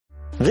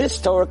This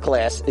Torah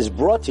class is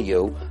brought to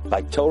you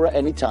by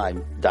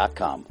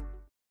TorahAnytime.com.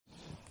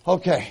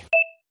 Okay.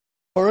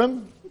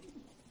 Purim,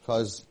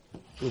 because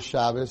with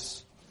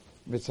Shabbos,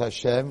 Mitzvah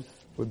Hashem,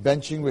 we're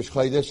benching Rish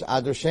Chodesh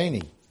Adar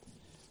Sheni.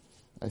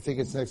 I think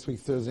it's next week,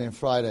 Thursday and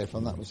Friday, if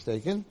I'm not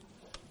mistaken.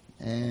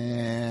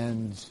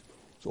 And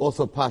it's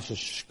also Pasha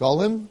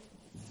Shkolim,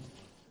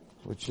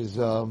 which is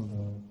the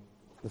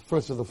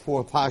first of the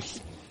four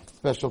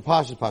special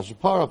Pashas, Pasha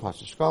Para,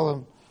 Pasha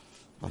Shkolim,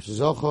 Pasha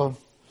Zochor,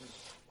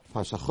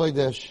 Pasha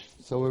Chodesh.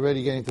 So we're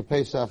already getting to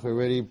Pesach, we're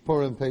ready,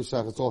 Purim,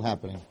 Pesach, it's all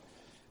happening.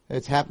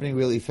 It's happening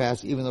really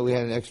fast, even though we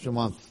had an extra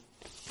month.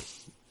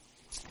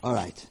 All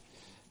right.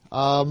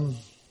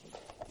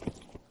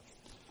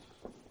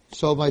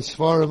 So my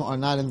Sfarim are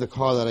not in the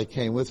car that I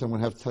came with. I'm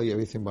going to have to tell you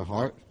everything by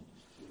heart.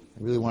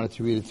 I really wanted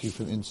to read it to you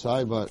from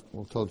inside, but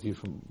we'll tell it to you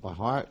by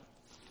heart.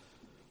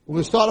 We're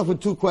going to start off with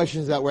two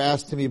questions that were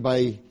asked to me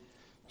by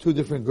two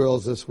different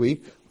girls this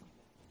week.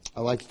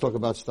 I like to talk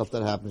about stuff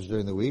that happens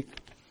during the week.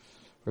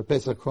 Rav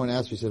Pesach Krohn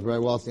asked me, he says, "Very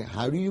well,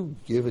 how do you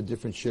give a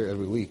different share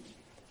every week?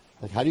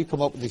 Like, how do you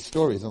come up with these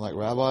stories?" I'm like,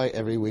 "Rabbi,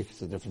 every week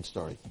it's a different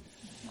story.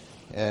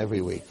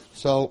 Every week."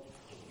 So,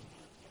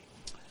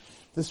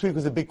 this week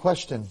was a big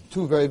question,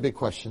 two very big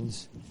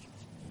questions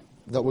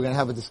that we're going to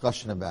have a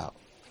discussion about.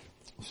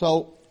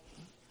 So,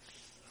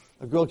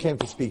 a girl came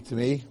to speak to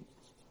me,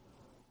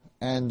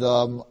 and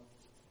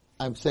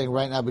I'm saying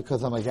right now,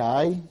 because I'm a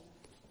guy,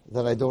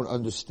 that I don't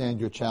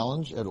understand your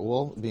challenge at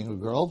all, being a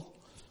girl.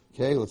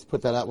 Okay, let's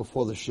put that out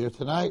before the shir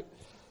tonight.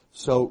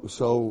 So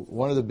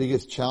one of the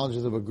biggest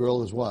challenges of a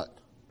girl is what?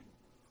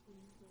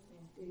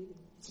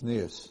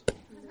 Tznius.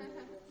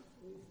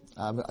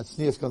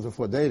 Tznius comes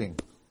before dating.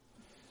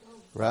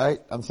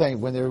 Right? I'm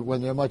saying when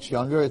they're much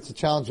younger, it's a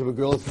challenge of a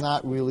girl. It's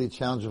not really a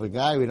challenge of a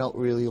guy. We don't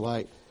really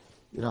like,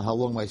 how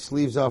long my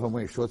sleeves are. If I'm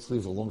wearing short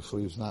sleeves or long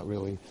sleeves, not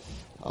really.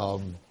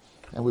 And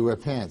we wear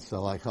pants,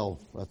 so like, oh,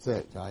 that's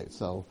it, right?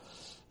 So,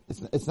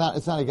 it's not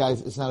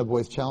a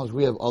boy's challenge.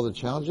 We have other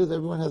challenges.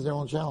 Everyone has their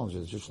own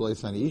challenges. Everybody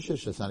has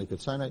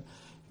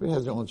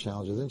their own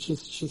challenges. And she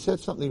said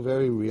something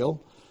very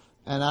real.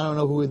 And I don't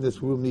know who in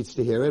this room needs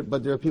to hear it,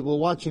 but there are people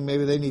watching,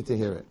 maybe they need to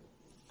hear it.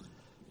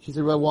 She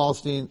said, "Red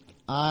Wallstein,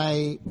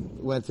 I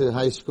went to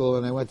high school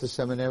and I went to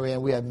seminary,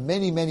 and we had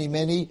many, many,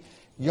 many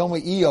Yom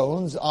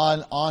Eons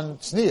on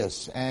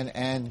Tznius, and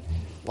a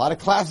lot of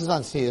classes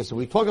on Tznius, and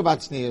we talk about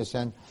Tznius."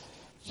 And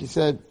she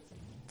said,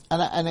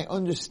 and I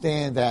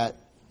understand that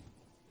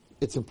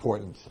it's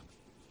important.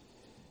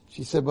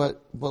 She said,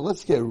 but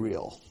let's get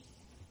real.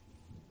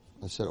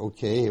 I said,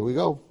 okay, here we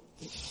go.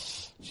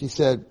 She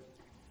said,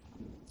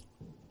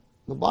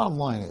 the bottom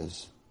line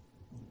is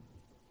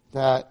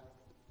that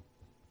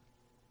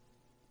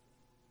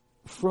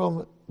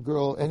from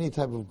any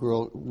type of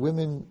girl,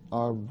 women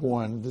are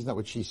born, this is not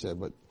what she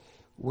said, but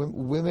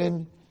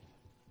women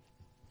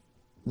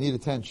need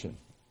attention.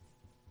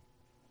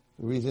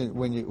 The reason,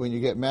 when you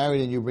get married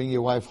and you bring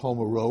your wife home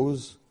a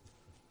rose,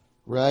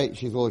 right?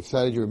 She's all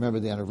excited. You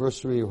remember the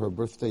anniversary of her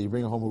birthday. You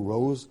bring her home a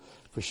rose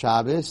for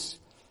Shabbos.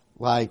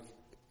 Like,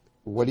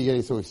 what are you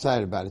getting so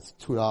excited about? It's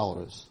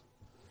 $2.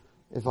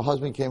 If a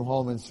husband came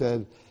home and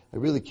said, "I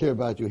really care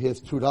about you, here's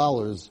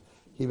 $2,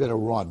 he better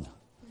run.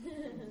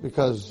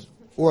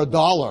 Or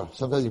 $1.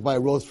 Sometimes you buy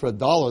a rose for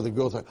 $1. The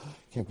girl's like,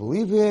 "Can't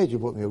believe it. You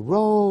bought me a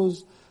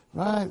rose."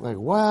 Right? Like,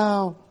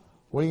 wow.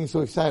 What are you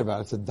so excited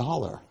about? It's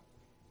 $1.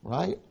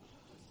 Right?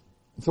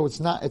 So it's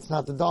not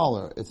the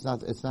dollar. It's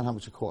not how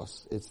much it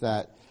costs. It's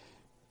that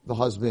the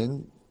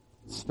husband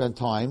spent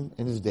time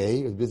in his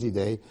busy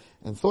day,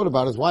 and thought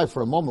about his wife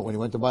for a moment when he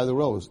went to buy the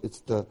rose.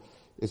 It's the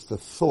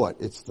thought.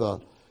 It's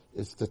the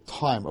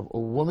time. A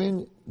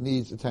woman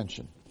needs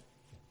attention.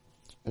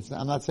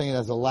 I'm not saying it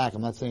as a lack.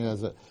 I'm not saying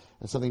it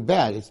as something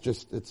bad.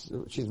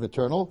 She's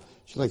maternal.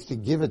 She likes to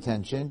give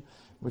attention,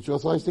 but she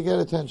also likes to get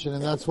attention,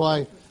 and that's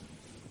why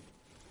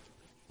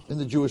in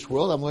the Jewish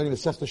world, I'm learning the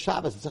Sefta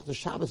Shabbos. The Sefta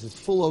Shabbos is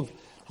full of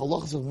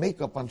halachas of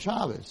makeup on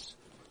Shabbos.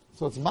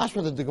 So it's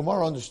mashma that the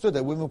Gemara understood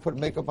that women put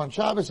makeup on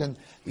Shabbos, and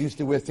they used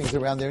to wear things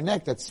around their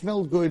neck that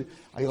smelled good.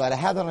 Are you allowed to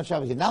have that on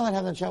Shabbos? You're not allowed to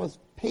have that on Shabbos.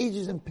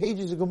 Pages and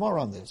pages of Gemara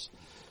on this.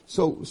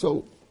 So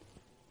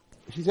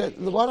she said,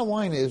 the bottom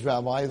line is,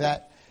 Rabbi,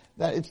 that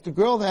it's the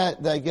girl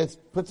that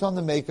puts on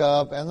the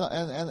makeup and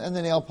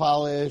the nail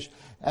polish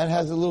and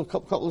has a little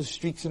couple of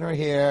streaks in her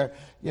hair.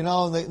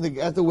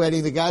 At the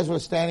wedding, the guys were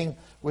standing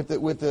with the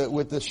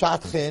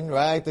shadchan,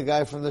 right? The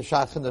guy from the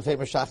shadchan, the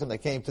famous shadchan that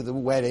came to the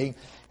wedding,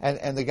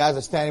 and the guys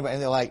are standing by,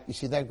 and they're like, "You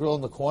see that girl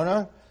in the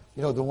corner?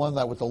 The one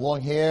that with the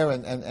long hair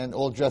and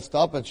all dressed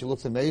up, and she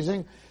looks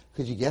amazing.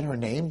 Could you get her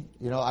name?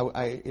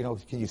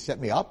 Can you set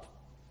me up?"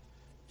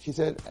 She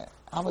said,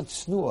 "I'm a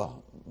snua.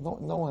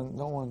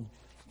 No one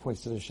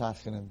points to the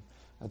shadchan and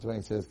at the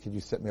wedding says, 'Could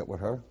you set me up with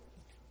her?'"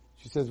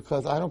 She says,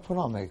 "Because I don't put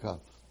on makeup,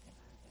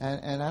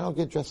 and I don't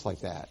get dressed like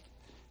that,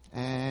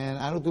 and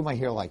I don't do my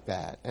hair like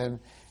that, and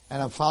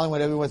I'm following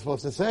what everyone's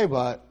supposed to say,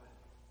 but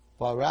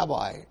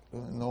Rabbi,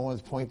 no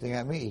one's pointing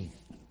at me."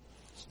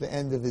 It's the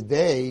end of the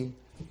day.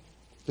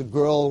 the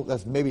girl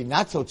that's maybe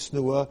not so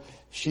tsnua,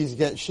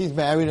 she's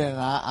married and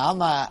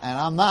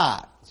I'm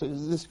not. So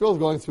this girl's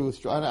going through a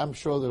struggle. I'm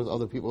sure there's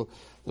other people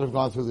that have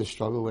gone through this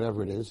struggle,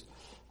 whatever it is.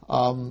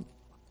 So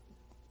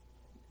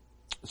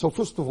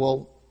first of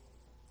all,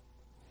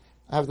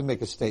 I have to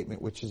make a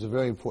statement, which is a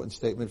very important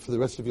statement for the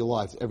rest of your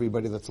lives,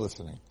 everybody that's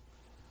listening.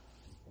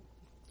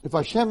 If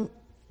Hashem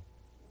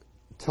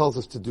tells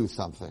us to do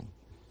something,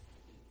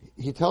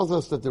 He tells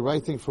us that the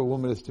right thing for a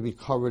woman is to be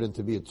covered and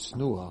to be a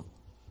tsnua.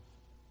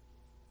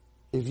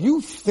 If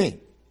you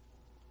think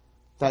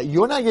that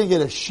you're not going to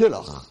get a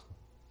shidduch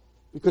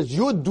because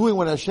you're doing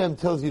what Hashem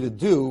tells you to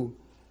do,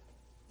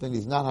 then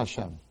He's not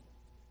Hashem.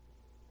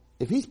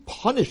 If He's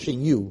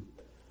punishing you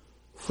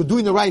for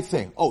doing the right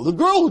thing, the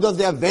girl who does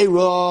the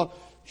Aveira,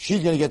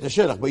 she's going to get the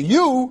shidduch. But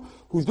you,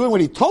 who's doing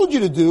what He told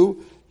you to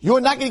do,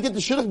 you're not going to get the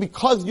shidduch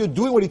because you're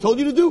doing what He told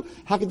you to do?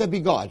 How could that be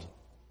God?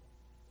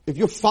 If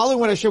you're following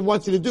what Hashem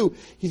wants you to do,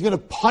 He's going to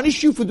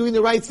punish you for doing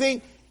the right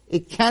thing?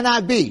 It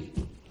cannot be.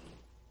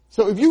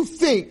 So if you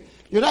think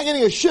you're not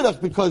getting a shidduch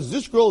because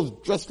this girl is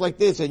dressed like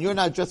this and you're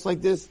not dressed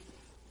like this,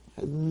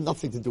 it has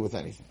nothing to do with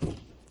anything.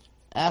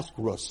 Ask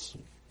Rus.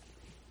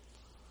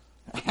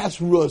 Ask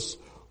Rus,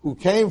 who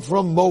came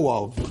from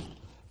Moab,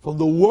 from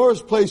the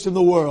worst place in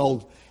the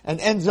world, and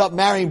ends up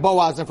marrying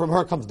Boaz, and from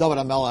her comes David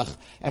HaMelech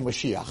and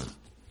Mashiach.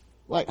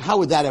 Like, how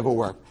would that ever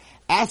work?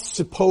 Ask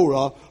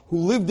Zipporah, who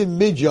lived in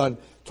Midian,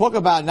 talk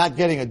about not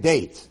getting a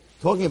date.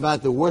 Talking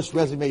about the worst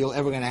resume you're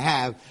ever going to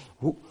have.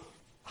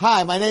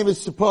 Hi, my name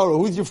is Zipporah.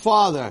 Who's your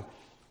father?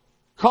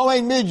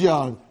 Kohen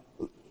Midian.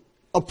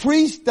 A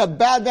priest that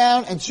bowed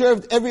down and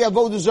served every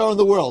avodah zarah in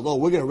the world. Oh,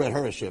 we're going to read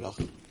her a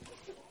shidduch.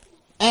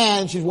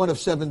 And she's one of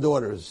 7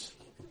 daughters.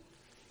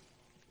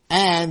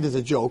 And there's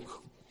a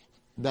joke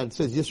that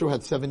says Yisro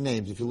had 7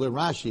 names. If you learn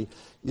Rashi,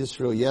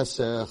 Yisro,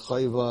 Yeser,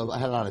 Chayva, I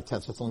had it on a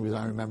test, that's the only reason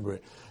I remember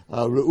it.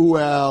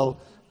 Reuel,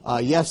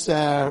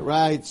 Yeser,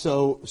 right?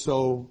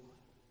 So,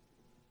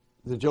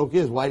 the joke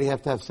is, why do you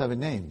have to have 7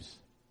 names?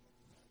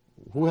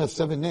 Who has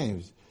 7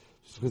 names?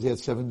 Just because he had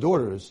 7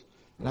 daughters.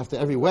 And after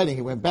every wedding,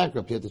 he went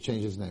bankrupt, he had to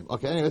change his name.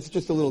 Okay, anyway, it's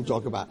just a little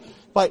joke about it.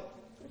 But,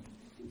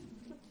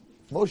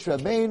 Moshe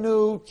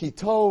Rabbeinu,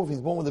 Kitov,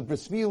 he's born with a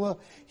bris milah,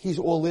 he's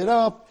all lit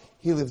up,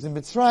 he lives in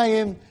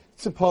Mitzrayim,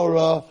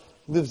 Zipporah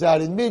lives out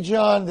in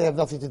Midian, they have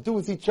nothing to do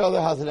with each other,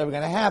 how's it ever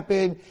going to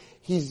happen?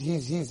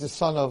 He's the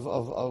son of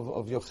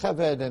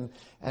Yocheved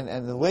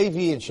and the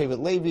Levi and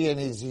Shevet Levi, and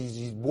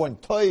he's born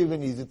Toiv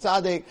and he's a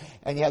tzaddik,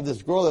 and you have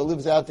this girl that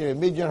lives out there in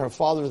Midian, her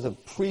father is a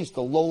priest,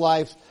 a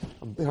lowlife,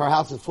 her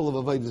house is full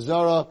of avodah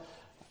zarah.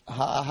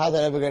 How's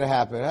that ever going to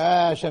happen?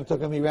 Hashem took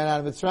him, he ran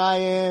out of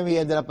Mitzrayim, he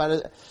ended up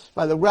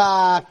by the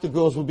rock, the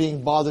girls were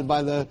being bothered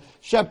by the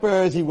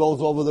shepherds, he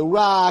rolls over the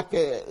rock,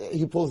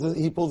 he pulls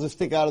a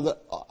stick out of the,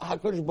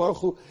 HaKadosh Baruch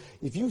Hu.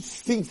 If you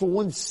think for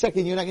 1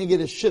 second you're not going to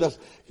get a shidduch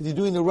because you're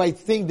doing the right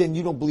thing, then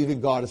you don't believe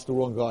in God, it's the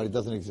wrong God, it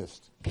doesn't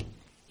exist.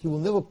 He will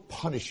never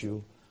punish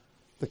you.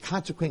 The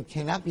consequence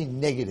cannot be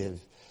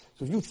negative.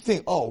 So if you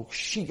think,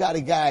 she got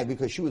a guy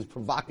because she was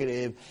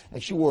provocative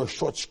and she wore a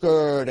short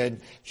skirt and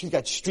she's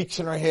got streaks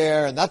in her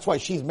hair and that's why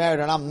she's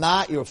married and I'm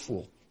not, you're a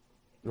fool.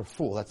 You're a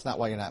fool. That's not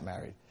why you're not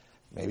married.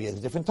 Maybe it's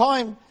a different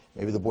time.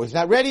 Maybe the boy's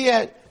not ready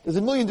yet. There's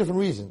a million different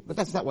reasons, but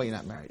that's not why you're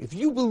not married. If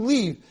you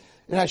believe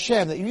in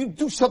Hashem that you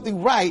do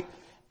something right,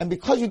 and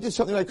because you did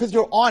something right, because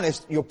you're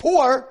honest, you're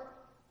poor,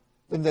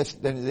 then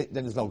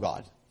there's no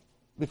God.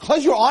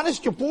 Because you're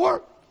honest, you're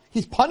poor.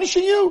 He's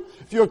punishing you.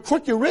 If you're a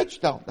crook, you're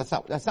rich. No, that's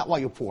not why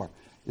you're poor.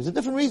 There's a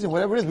different reason,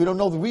 whatever it is. We don't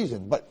know the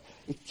reason, but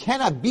it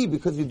cannot be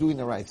because you're doing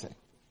the right thing.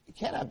 It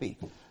cannot be.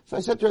 So I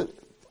said to her,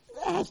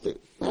 that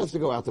has to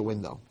go out the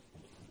window.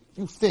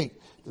 You think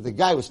that the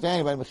guy was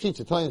standing by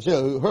Mechitza telling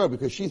her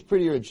because she's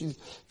prettier and she's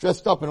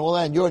dressed up and all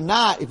that, and you're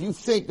not, if you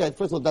think that,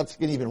 first of all, that's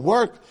going to even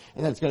work,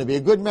 and that's going to be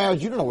a good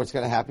marriage, you don't know what's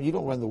going to happen. You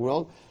don't run the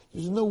world.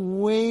 There's no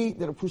way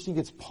that a person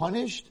gets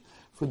punished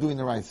for doing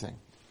the right thing.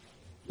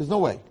 There's no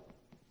way.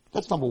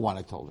 That's number 1,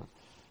 I told her.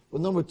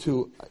 But number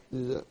 2,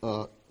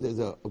 there's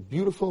a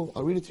beautiful,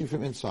 I'll read it to you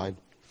from inside.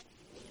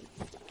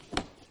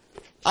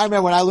 I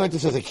remember when I learned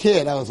this as a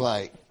kid, I was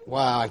like,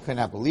 wow, I could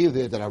not believe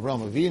it, that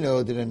Avraham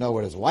Avinu didn't know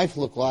what his wife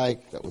looked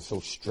like. That was so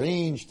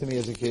strange to me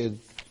as a kid.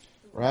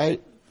 Right?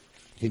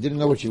 He didn't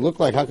know what she looked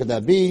like. How could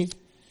that be?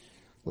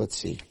 Let's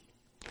see.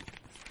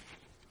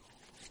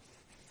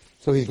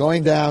 So he's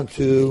going down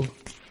to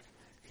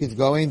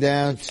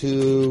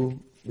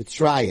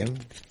Mitzrayim,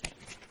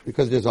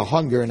 because there's a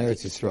hunger in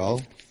Eretz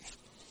Yisrael.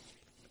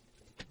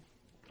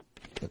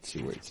 Let's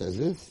see where it says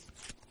this.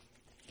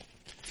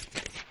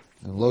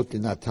 And Lot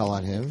did not tell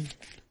on him.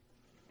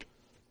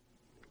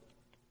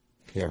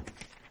 Here.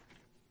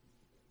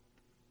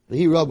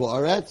 He Rabbu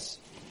Aretz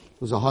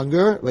was a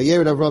hunger.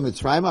 Vayered Avram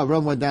Mitzrayim.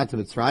 Avram went down to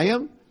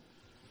Mitzrayim.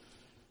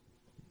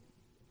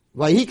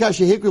 Vayika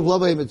shehikriv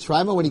lovay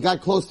Mitzrayim. When he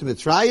got close to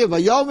Mitzrayim,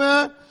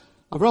 Vayomer,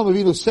 Avram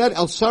Avinu said,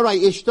 El Sarai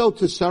Ishto,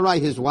 to Sarai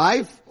his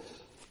wife,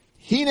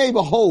 Hine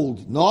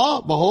behold,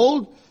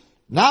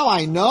 now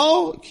I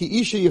know,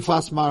 Ki Isha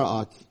Yifas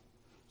Mara'at.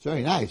 It's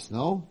very nice,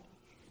 no?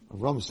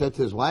 Avram said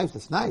to his wife,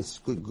 that's nice,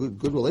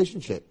 good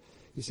relationship.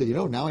 He said,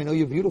 now I know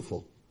you're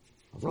beautiful.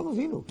 Avram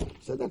Avinu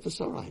said that to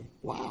Sarai.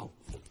 Wow.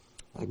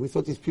 Like we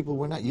thought these people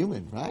were not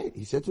human, right?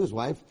 He said to his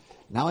wife,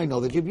 now I know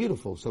that you're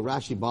beautiful. So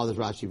Rashi bothers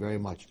Rashi very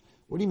much.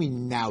 What do you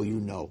mean now you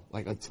know?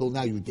 Like until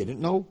now you didn't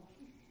know?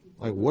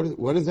 Like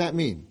what does that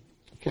mean?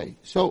 Okay,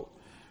 so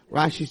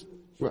Rashi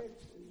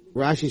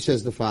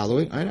says the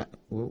following. Not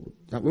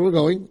where we're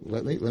going.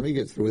 Let me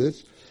get through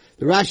this.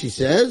 The Rashi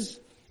says,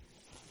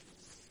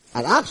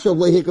 until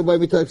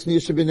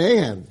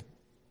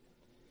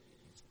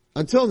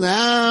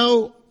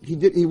now,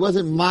 he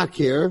wasn't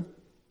makir,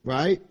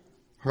 right?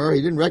 He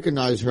didn't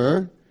recognize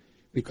her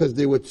because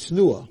they were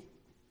tsnua.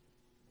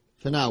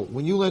 So now,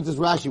 when you learned this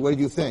Rashi, what did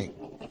you think?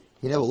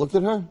 He never looked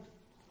at her?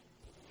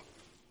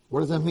 What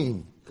does that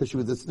mean? Because she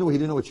was a tsnua, he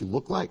didn't know what she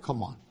looked like?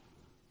 Come on.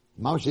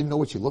 Mama, she didn't know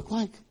what she looked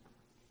like?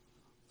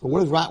 So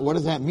what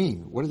does that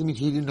mean? What does it mean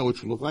she didn't know what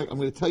she looked like? I'm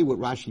going to tell you what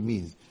Rashi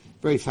means.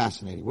 Very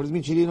fascinating. What does it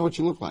mean she didn't know what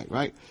she looked like,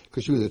 right?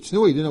 Because she was a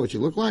tsnua, he didn't know what she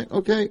looked like?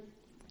 Okay.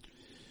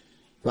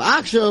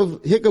 Now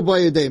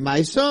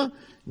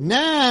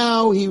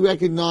he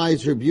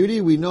recognized her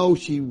beauty. We know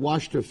she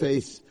washed her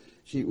face.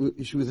 She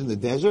was in the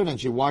desert and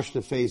she washed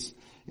her face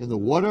in the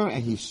water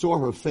and he saw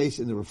her face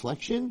in the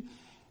reflection.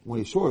 When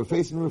he saw her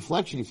face in the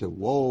reflection, he said,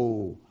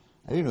 whoa,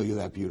 I didn't know you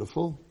were that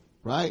beautiful,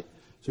 right?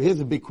 So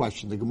here's a big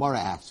question. The Gemara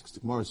asks.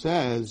 The Gemara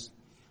says,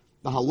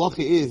 the halacha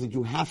is that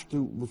you have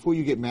to, before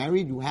you get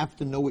married, you have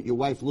to know what your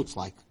wife looks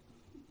like.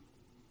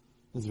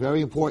 It's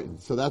very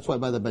important. So that's why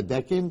by the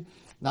Badekin,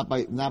 not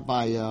by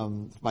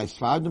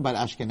Sfardim, by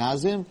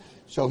Ashkenazim.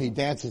 So he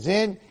dances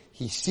in,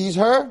 he sees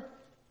her,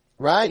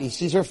 right? He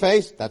sees her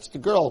face. That's the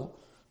girl.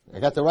 I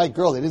got the right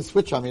girl. They didn't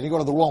switch on me. They didn't go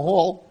to the wrong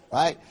hall,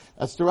 right?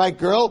 That's the right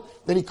girl.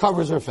 Then he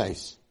covers her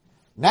face.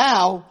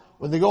 Now,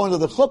 when they go into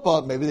the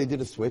chuppah, maybe they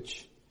did a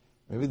switch.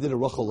 Maybe they did a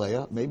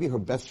rochaleya. Maybe her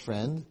best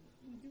friend,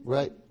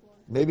 right?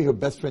 Maybe her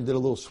best friend did a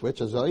little switch,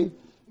 Azai,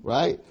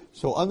 right?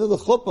 So under the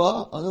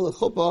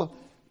chuppah,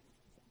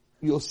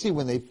 you'll see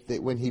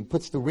when he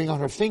puts the ring on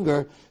her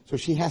finger, so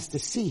she has to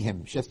see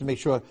him. She has to make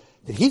sure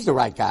that he's the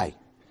right guy.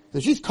 So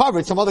she's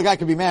covered, some other guy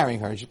could be marrying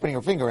her. She's putting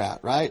her finger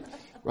out, right?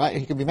 Right?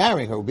 He could be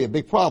marrying her. It would be a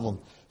big problem.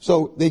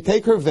 So they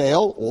take her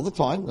veil all the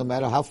time, no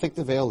matter how thick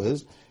the veil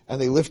is, and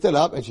they lift it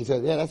up, and she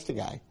says, yeah, that's the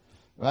guy.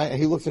 Right? And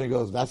he looks at her and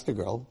goes, that's the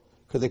girl.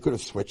 Because they could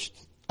have switched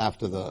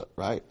after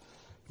right?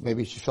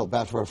 Maybe she felt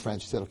bad for her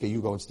friend. She said, okay,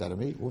 you go instead of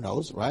me. Who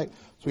knows, right?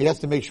 So he has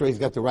to make sure he's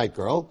got the right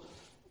girl.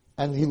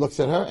 And he looks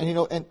at her,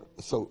 and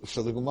so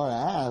the Gemara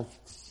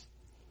asks,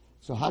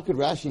 so how could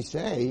Rashi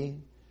say,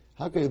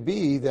 how could it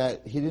be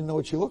that he didn't know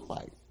what she looked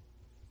like?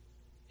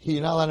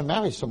 You're not allowed to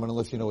marry someone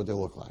unless you know what they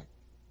look like.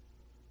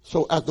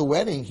 So at the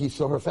wedding, he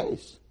saw her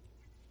face.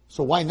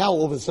 So why now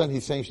all of a sudden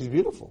he's saying she's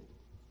beautiful?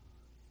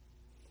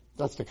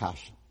 That's the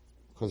kasha.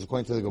 Because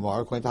according to the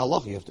Gemara, according to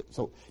halacha,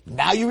 so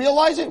now you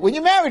realize it? When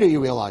you married her,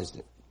 you realized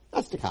it.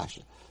 That's the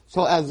kasha.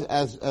 So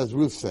as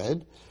Ruth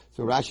said,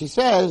 so Rashi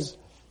says,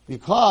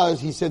 because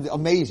he said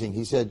amazing.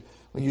 He said,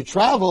 when you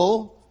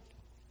travel,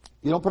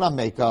 you don't put on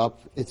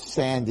makeup, it's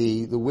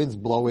sandy, the wind's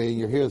blowing,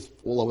 your hair's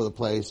all over the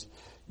place.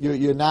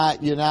 You're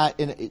not in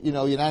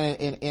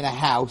a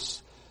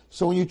house.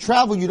 So when you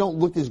travel, you don't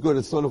look as good.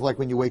 It's sort of like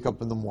when you wake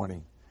up in the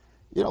morning.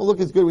 You don't look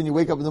as good when you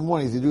wake up in the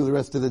morning as you do the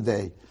rest of the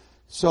day.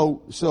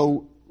 So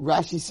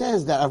Rashi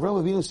says that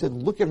Avraham Avinu said,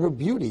 look at her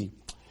beauty.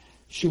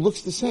 She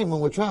looks the same when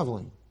we're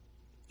traveling.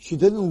 She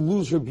didn't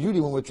lose her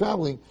beauty when we're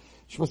traveling.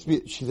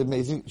 She's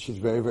amazing. She's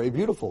very, very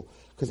beautiful.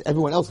 Because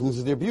everyone else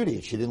loses their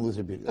beauty. She didn't lose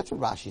her beauty. That's what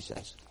Rashi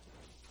says.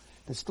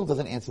 That still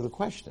doesn't answer the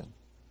question.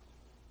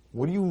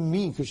 What do you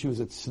mean because she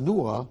was at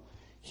Tznuah,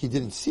 he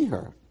didn't see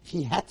her?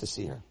 He had to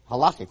see her,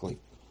 halachically.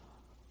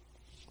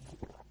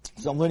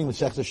 So I'm learning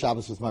Masechta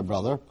Shabbos with my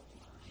brother,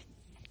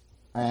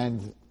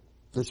 and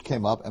this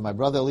came up, and my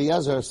brother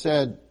Eliezer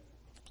said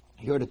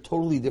he heard a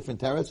totally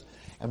different teretz,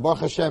 and Baruch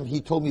Hashem,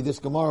 he told me this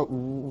Gemara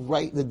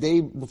right the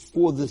day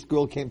before this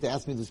girl came to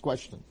ask me this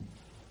question.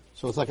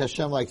 So it's like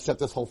Hashem set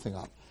this whole thing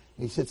up.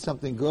 And he said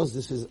something, girls,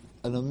 this is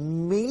an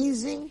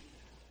amazing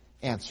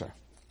answer.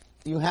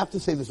 You have to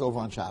say this over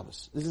on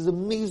Shabbos. This is an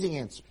amazing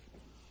answer.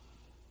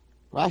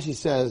 Rashi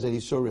says that he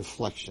saw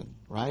reflection,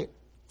 right?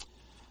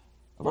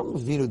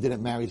 Avraham Avinu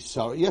didn't marry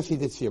Sarah. Yes, he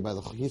did see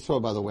her he saw her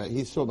by the wedding.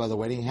 He saw her by the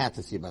wedding. He had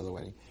to see her by the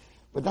wedding.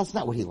 But that's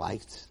not what he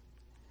liked.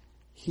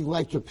 He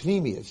liked her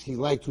pneumius. He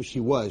liked who she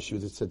was. She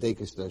was a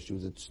tzadekista. She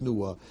was a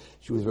tznuah.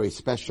 She was very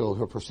special.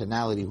 Her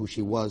personality, who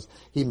she was.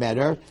 He met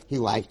her. He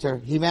liked her.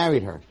 He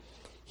married her.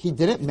 He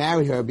didn't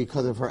marry her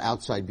because of her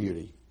outside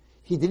beauty.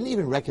 He didn't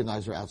even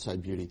recognize her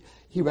outside beauty.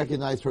 He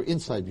recognized her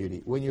inside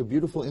beauty. When you're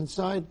beautiful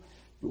inside,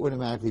 you're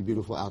automatically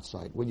beautiful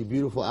outside. When you're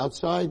beautiful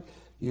outside,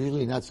 you're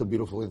usually not so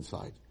beautiful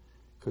inside.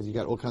 Because you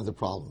got all kinds of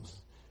problems.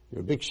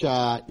 You're a big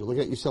shot, you look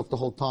at yourself the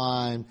whole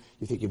time,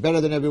 you think you're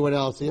better than everyone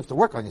else, so you have to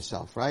work on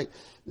yourself, right?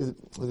 There's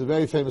a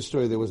very famous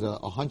story. There was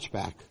a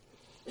hunchback,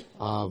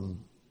 and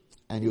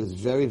he was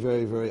very,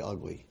 very, very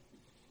ugly.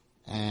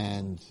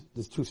 And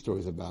there's two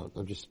stories about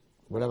it.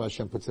 whatever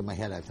Hashem puts in my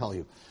head, I tell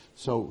you.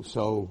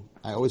 So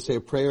I always say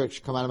a prayer. It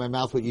should come out of my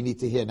mouth what you need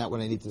to hear, not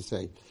what I need to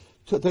say.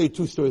 I'll tell you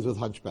two stories with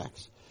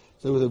hunchbacks.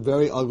 So there was a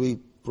very ugly,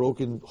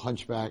 broken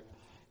hunchback,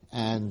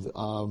 and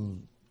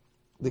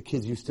the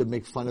kids used to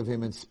make fun of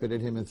him and spit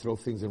at him and throw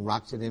things and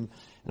rocks at him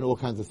and all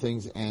kinds of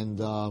things. And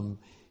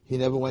he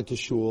never went to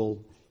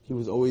shul. He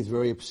was always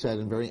very upset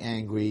and very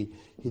angry.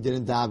 He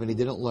didn't daven. He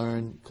didn't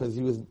learn because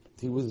he was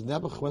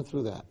Nebuch went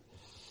through that.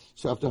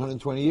 So after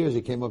 120 years,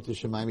 he came up to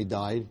Shemaim. He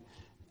died,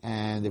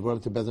 and they brought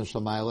him to Bezdin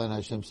Shalmayla. And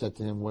Hashem said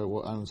to him, "I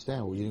don't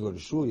understand. Well, you didn't go to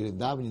shul. You didn't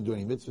daven. You didn't do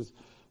any mitzvahs.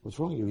 What's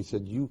wrong with you?" He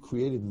said, "You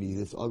created me,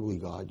 this ugly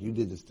God. You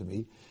did this to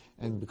me,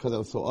 and because I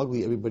was so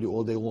ugly, everybody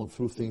all day long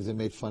threw things and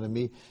made fun of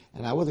me.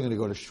 And I wasn't going to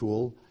go to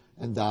shul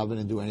and daven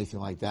and do anything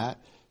like that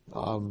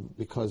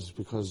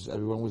because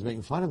everyone was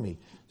making fun of me.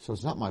 So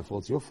it's not my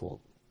fault. It's your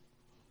fault."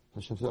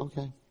 Hashem said,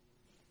 "Okay,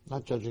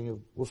 not judging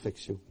you. We'll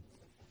fix you."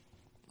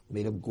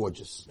 Made him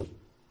gorgeous.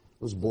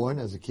 Was born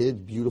as a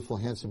kid, beautiful,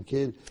 handsome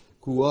kid.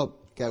 Grew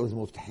up, guy was the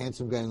most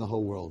handsome guy in the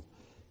whole world.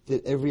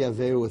 Did every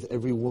aveira with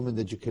every woman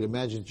that you could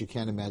imagine, that you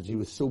can't imagine. He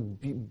was so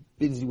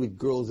busy with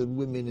girls and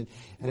women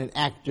and an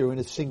actor and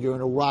a singer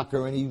and a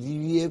rocker, and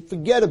he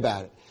forget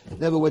about it.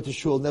 Never went to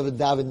shul, never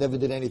davened, never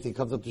did anything.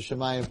 Comes up to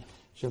Shemayim.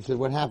 Hashem said,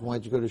 "What happened? Why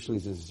did you go to shul?"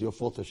 He says, "It's your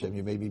fault, Hashem.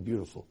 You made me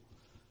beautiful."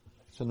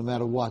 So no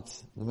matter what,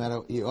 no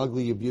matter you're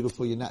ugly, you're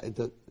beautiful, you're not.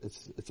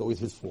 It's always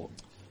his fault.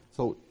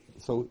 So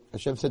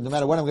Hashem said, no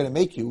matter what I'm going to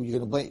make you, you're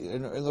going to blame.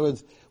 In other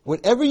words,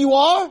 whatever you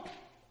are,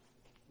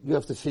 you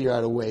have to figure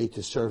out a way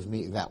to serve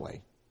me that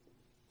way.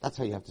 That's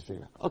how you have to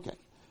figure out. Okay,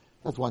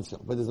 that's one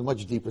story. But there's a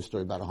much deeper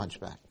story about a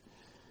hunchback.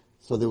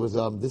 So there was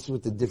this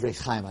was the Divrei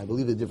Chaim. I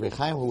believe the Divrei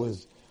Chaim, who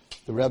was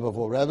the Rebbe of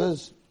all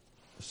Rebbes.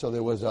 So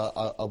there was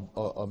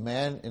a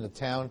man in a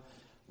town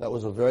that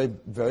was a very,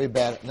 very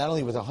bad. Not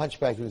only was a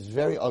hunchback, he was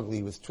very ugly.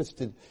 He was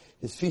twisted.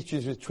 His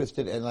features were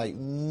twisted, and like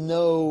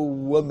no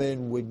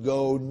woman would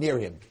go near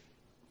him.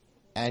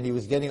 And he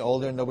was getting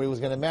older, and nobody was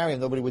going to marry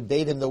him. Nobody would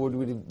date him.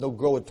 No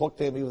girl would talk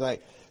to him. He was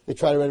like, they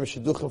tried to write him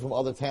shidduchim from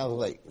other towns.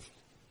 Like,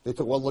 they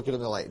took one look at him,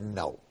 and they're like,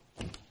 no.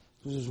 There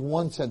was this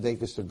one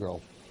Tzaddikus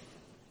girl,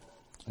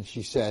 and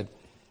she said,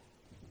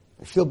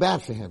 "I feel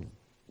bad for him.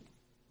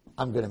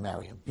 I'm going to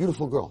marry him.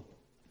 Beautiful girl.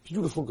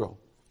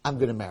 I'm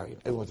going to marry him."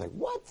 Everyone's like,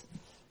 "What?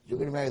 You're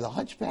going to marry the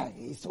hunchback?"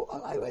 He's so.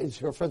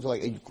 Her friends were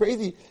like, "Are you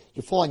crazy?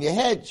 You fall on your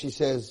head." She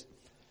says,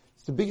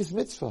 "It's the biggest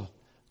mitzvah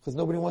because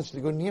nobody wants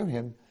to go near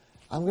him.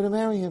 I'm going to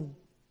marry him."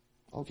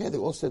 Okay, they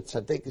all said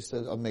tzaddik. They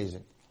said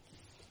amazing.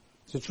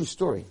 It's a true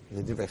story.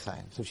 The Divrei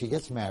Chaim. So she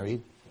gets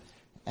married,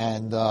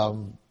 and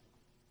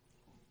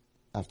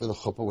after the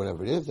chuppah,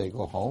 whatever it is, they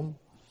go home.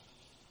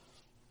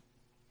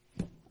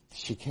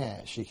 She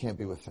can't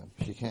be with him.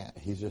 She can't.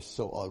 He's just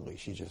so ugly.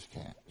 She just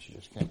can't.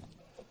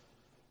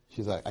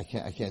 She's like, I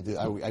can't do it.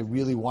 I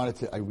really wanted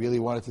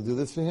to do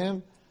this for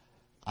him.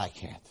 I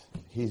can't.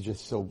 He's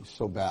just so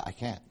bad. I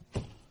can't.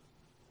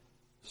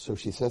 So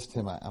she says to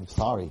him, I'm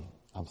sorry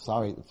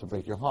to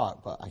break your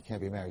heart, but I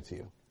can't be married to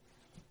you.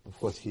 Of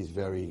course, he's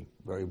very,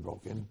 very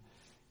broken.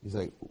 He's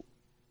like,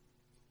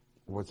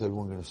 what's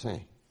everyone going to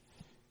say?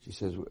 She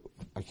says,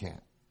 I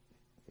can't.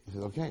 He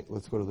says, okay,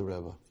 let's go to the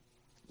Rebbe.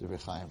 Divrei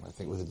Chaim, I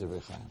think it was a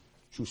Divrei Chaim.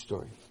 True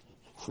story.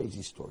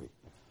 Crazy story.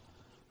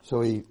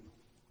 So he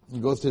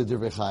goes to the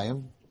Divrei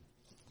Chaim,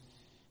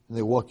 and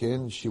they walk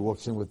in. She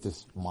walks in with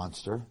this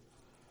monster.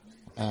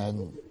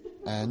 And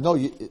no,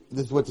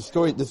 this is what the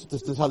story, this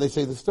is how they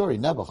say the story.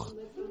 Nebuch.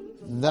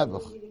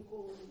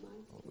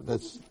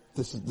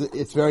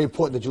 It's very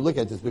important that you look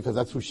at this because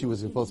that's who she was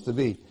supposed to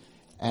be.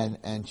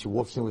 And she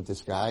walks in with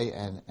this guy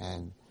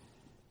and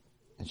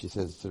she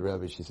says to the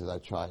Rebbe, she says, I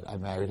tried. I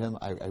married him.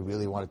 I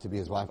really wanted to be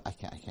his wife. I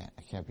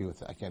can't be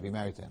with him. I can't be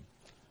married to him.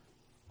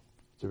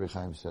 Divrei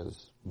Chaim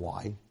says,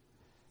 why?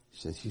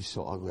 She says, he's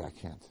so ugly, I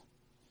can't.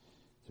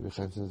 Divrei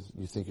Chaim says,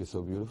 you think you're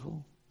so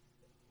beautiful?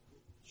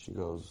 She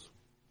goes,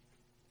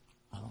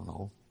 I don't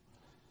know.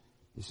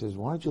 He says,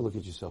 why don't you look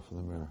at yourself in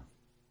the mirror?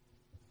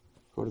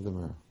 Go to the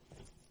mirror.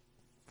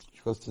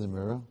 She goes to the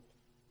mirror.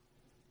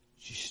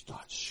 She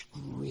starts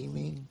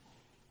screaming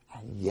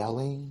and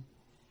yelling.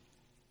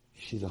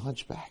 She's a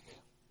hunchback.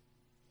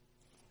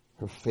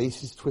 Her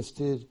face is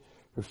twisted.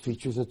 Her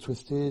features are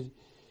twisted.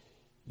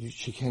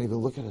 She can't even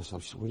look at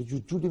herself. She said, what did you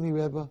do to me,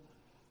 Rebbe?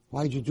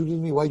 Why did you do to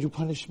me? Why did you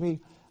punish me?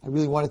 I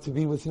really wanted to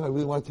be with him. I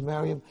really wanted to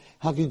marry him.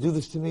 How can you do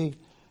this to me?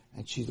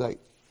 And she's like,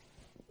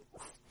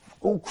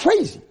 going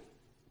crazy.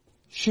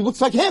 She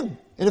looks like him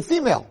in a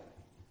female.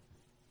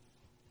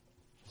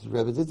 The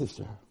Rebbe did this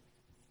to her.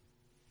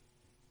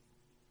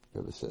 The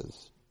Rebbe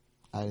says,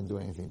 I didn't do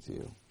anything to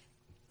you.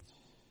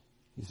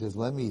 He says,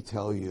 let me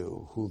tell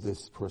you who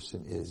this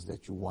person is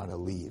that you want to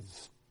leave.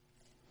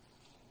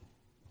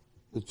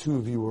 The two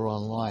of you were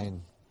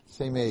online,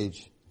 same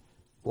age,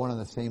 born on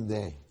the same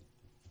day.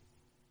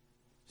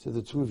 He said,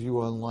 the two of you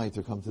were online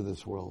to come to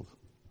this world.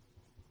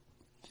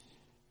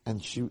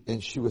 And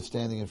she was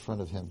standing in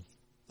front of him,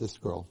 this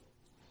girl.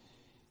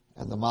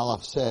 And the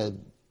Malach said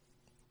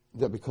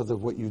that because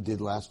of what you did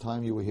last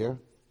time you were here,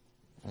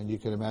 and you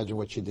can imagine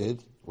what you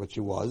did, what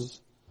you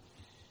was,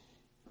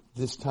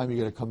 This time you're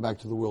going to come back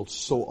to the world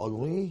so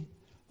ugly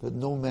that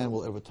no man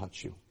will ever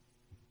touch you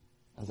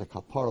as a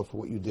kapara for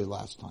what you did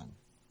last time.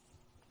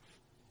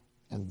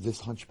 And this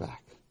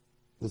hunchback,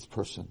 this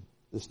person,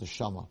 this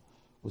neshama,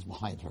 was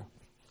behind her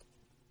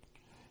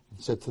and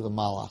said to the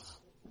malach,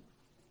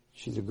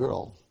 she's a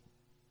girl.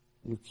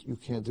 You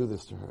can't do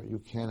this to her. You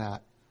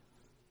cannot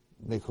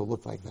make her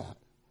look like that.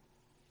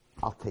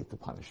 I'll take the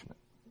punishment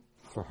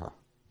for her.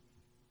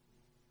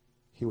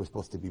 He was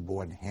supposed to be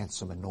born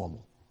handsome and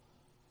normal.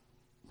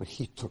 But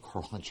he took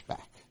her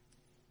hunchback.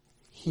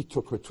 He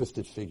took her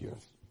twisted figure.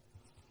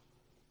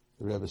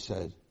 The Rebbe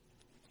said,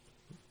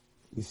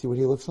 you see what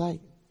he looks like?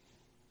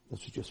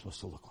 That's what you're supposed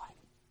to look like.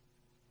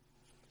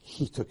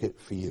 He took it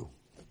for you.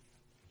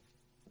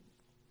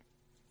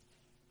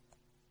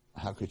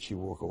 How could she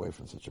walk away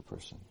from such a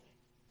person?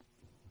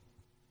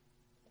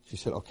 She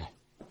said, okay,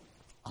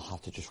 I'll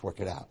have to just work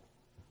it out.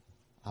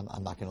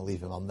 I'm not going to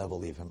leave him. I'll never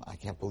leave him. I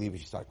can't believe it.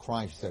 She started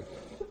crying. She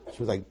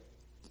was like,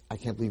 I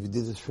can't believe you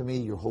did this for me.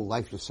 Your whole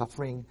life you're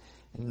suffering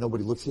and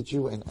nobody looks at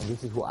you and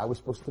this is who I was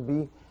supposed to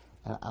be.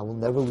 And I will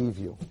never leave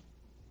you.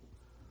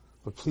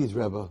 But please,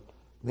 Rebbe,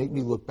 make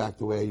me look back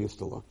the way I used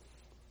to look.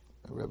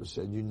 And Rebbe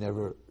said, you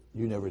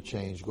never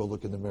changed. Go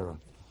look in the mirror.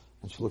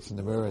 And she looks in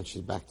the mirror and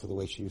she's back to the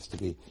way she used to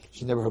be.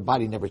 Her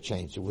body never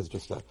changed. It was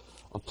just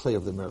a play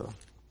of the mirror.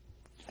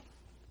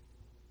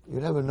 You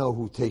never know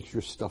who takes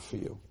your stuff for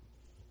you.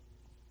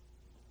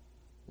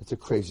 It's a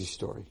crazy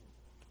story.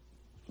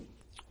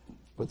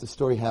 But the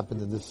story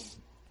happened in this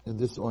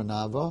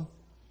ornava,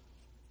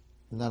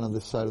 not on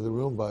this side of the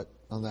room, but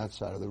on that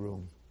side of the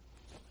room.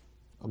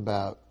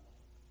 About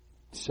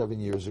 7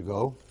 years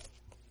ago,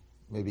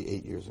 maybe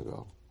 8 years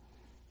ago,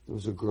 there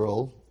was a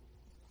girl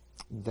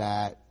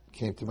that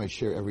came to my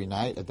shir every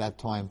night. At that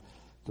time,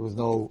 there was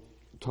no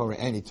Torah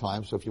any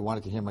time, so if you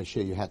wanted to hear my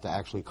shir, you had to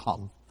actually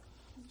come.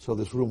 So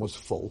this room was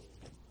full.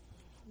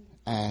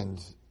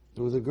 And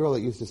there was a girl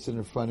that used to sit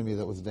in front of me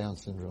that was Down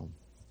syndrome.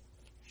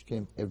 She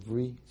came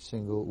every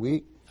single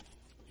week.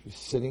 She was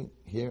sitting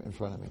here in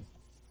front of me.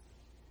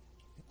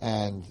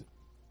 And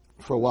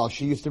for a while,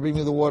 she used to bring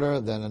me the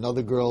water. Then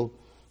another girl,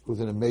 who's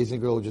an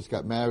amazing girl, who just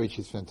got married,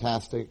 she's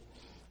fantastic,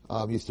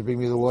 used to bring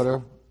me the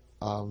water.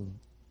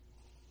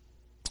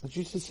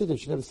 She used to sit there.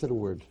 She never said a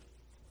word.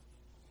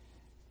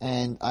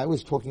 And I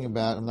was talking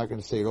about, I'm not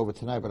going to say it over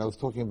tonight, but I was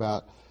talking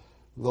about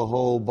the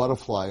whole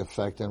butterfly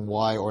effect and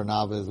why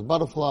Ornava is a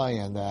butterfly,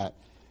 and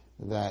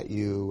that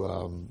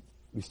you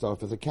start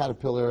off as a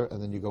caterpillar and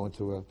then you go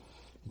into a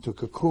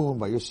cocoon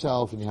by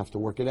yourself and you have to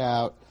work it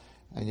out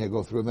and you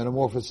go through a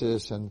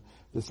metamorphosis, and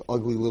this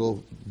ugly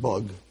little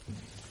bug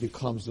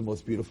becomes the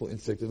most beautiful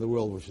insect in the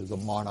world, which is a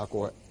monarch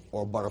or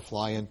a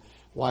butterfly. And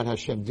why did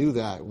Hashem do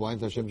that? Why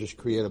didn't Hashem just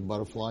create a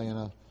butterfly and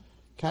a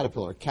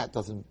caterpillar? A cat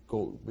doesn't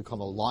go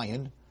become a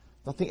lion.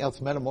 Nothing else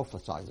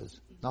metamorphosizes.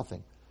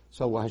 Nothing.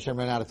 So when Hashem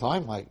ran out of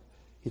time,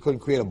 he couldn't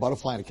create a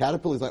butterfly and a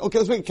caterpillar. He's like, okay,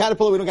 let's make a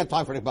caterpillar. We don't got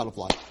time for any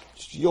butterfly.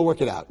 You'll work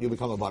it out. You'll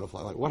become a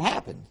butterfly. What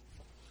happened?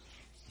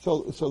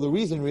 So the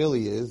reason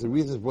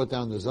is brought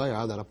down in the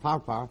Zohar that a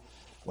parpar,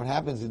 what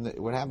happens in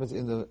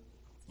the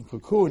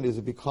cocoon is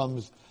it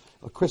becomes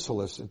a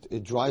chrysalis.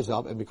 It dries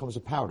up and becomes a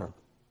powder.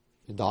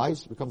 It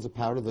dies, becomes a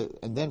powder,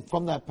 and then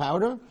from that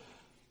powder,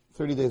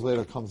 30 days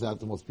later comes out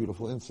the most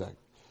beautiful insect.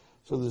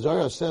 So the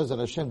Zohar says that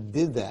Hashem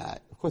did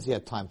that. Of course, he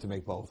had time to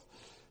make both,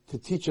 to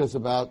teach us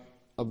about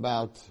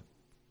Tchias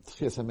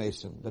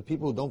HaMesim, that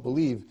people who don't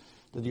believe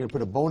that you're going to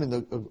put a bone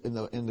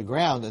in the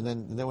ground, and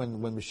then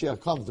when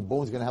Mashiach comes, the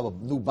bone's going to have a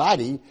new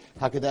body.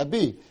 How could that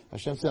be?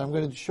 Hashem said, I'm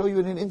going to show you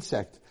in an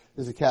insect.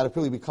 There's a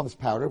caterpillar, it becomes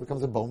powder,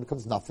 becomes a bone,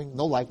 becomes nothing,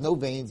 no life, no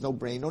veins, no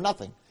brain, no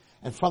nothing.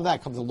 And from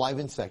that comes a live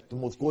insect, the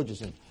most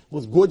gorgeous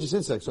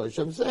insect. So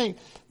Hashem is saying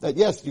that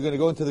yes, you're going to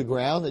go into the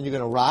ground and you're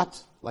going to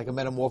rot like a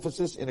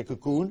metamorphosis in a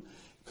cocoon,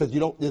 because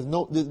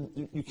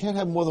you can't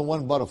have more than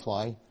one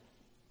butterfly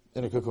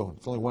in a cocoon.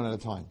 It's only one at a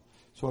time.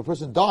 So when a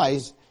person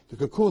dies, the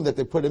cocoon that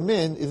they put him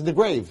in is in the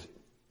grave.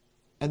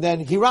 And then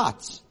he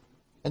rots.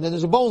 And then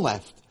there's a bone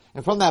left.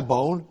 And from that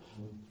bone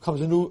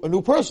comes a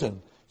new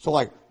person.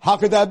 So how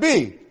could that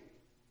be?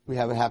 We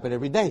have it happen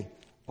every day.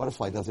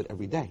 Butterfly does it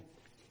every day.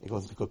 It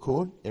goes into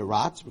cocoon, it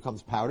rots,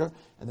 becomes powder,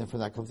 and then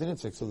from that comes an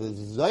insect. So the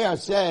Zohar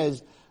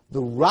says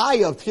the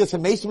raya of Tchias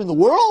HaMesim in the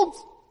world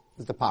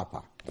is the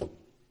parpar.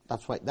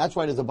 That's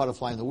why there's a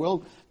butterfly in the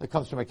world that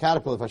comes from a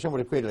caterpillar. If Hashem would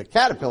have created a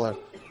caterpillar,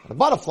 a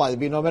butterfly, there'd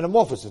be no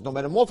metamorphosis. No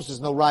metamorphosis,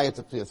 no raya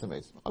to Tchias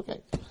HaMesim.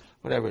 Okay,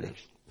 whatever it is.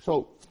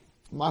 So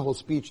my whole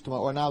speech to my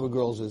Ornava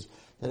girls is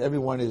that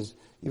everyone is,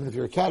 even if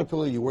you're a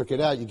caterpillar, you work it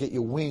out, you get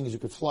your wings, you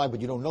could fly,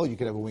 but you don't know you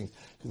could have wings,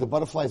 because the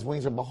butterfly's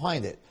wings are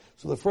behind it.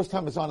 So the first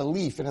time it's on a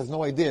leaf, it has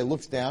no idea. It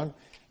looks down.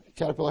 The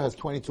caterpillar has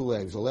 22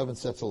 legs, 11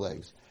 sets of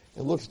legs.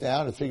 It looks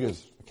down, it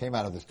figures it came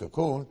out of this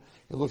cocoon.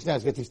 It looks down,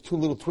 it's got these two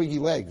little twiggy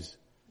legs.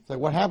 It's like,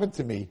 what happened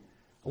to me?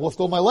 I lost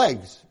all my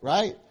legs,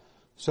 right?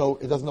 So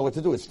it doesn't know what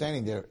to do. It's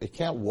standing there. It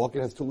can't walk.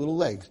 It has two little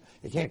legs.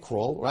 It can't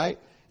crawl, right?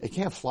 It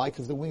can't fly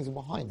because the wings are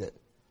behind it.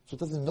 So it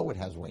doesn't know it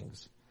has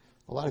wings.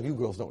 A lot of you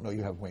girls don't know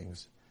you have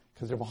wings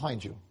because they're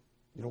behind you.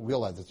 You don't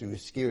realize it. You're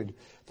scared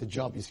to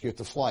jump. You're scared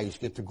to fly. You're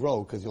scared to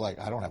grow because you're like,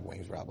 I don't have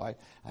wings, Rabbi.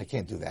 I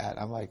can't do that.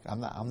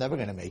 I'm never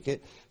going to make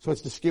it. So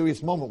it's the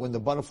scariest moment when the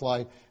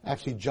butterfly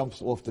actually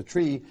jumps off the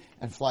tree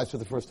and flies for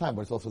the first time.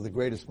 But it's also the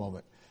greatest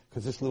moment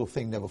because this little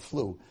thing never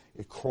flew.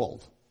 It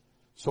crawled.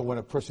 So when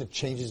a person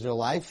changes their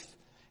life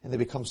and they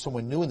become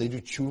someone new and they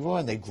do tshuva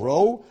and they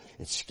grow,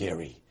 it's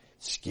scary.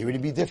 It's scary to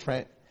be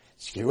different.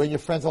 It's scary when your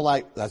friends are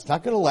like, that's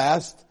not going to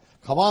last.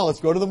 Come on, let's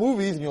go to the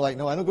movies. And you're like,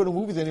 no, I don't go to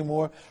movies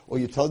anymore. Or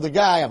you tell the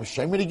guy, I'm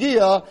Shem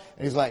Gia.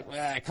 And he's like,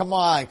 come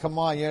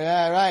on.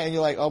 Yeah, right. And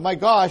you're like, oh my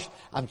gosh,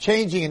 I'm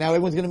changing. And now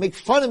everyone's going to make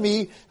fun of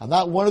me. I'm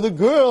not one of the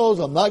girls.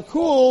 I'm not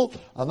cool.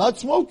 I'm not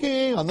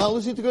smoking. I'm not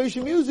listening to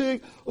Goshen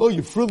music. Oh,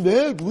 you're from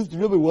there? You listen to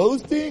Rabbi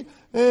Wallerstein?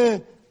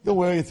 Don't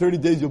worry, in 30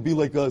 days you'll be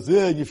like us.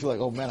 And you feel like,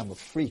 oh man, I'm a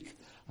freak.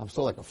 I'm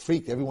still like a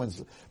freak.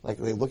 Everyone's like,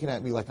 they're looking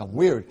at me like I'm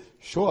weird.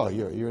 Sure,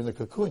 you're in the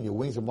cocoon. Your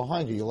wings are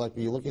behind you.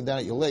 You're looking down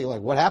at your leg. You're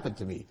like, what happened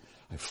to me?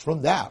 I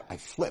frummed out. I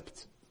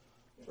flipped.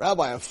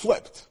 Rabbi, I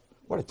flipped.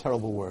 What a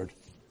terrible word.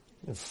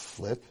 You didn't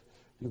flip.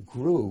 You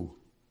grew.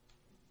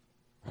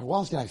 Right,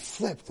 Wallerstein, I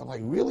flipped. I'm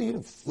like, really? You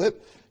didn't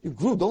flip? You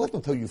grew. Don't let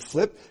them tell you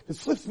flip. Because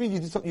flips means you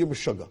did something, you're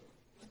Meshuggah.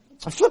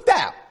 I flipped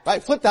out.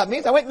 Right? Flipped out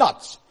means I went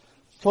nuts.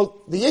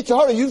 So the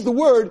Yitzhahara used the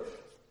word,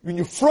 when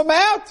you frum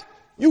out,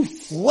 you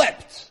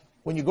flipped.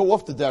 When you go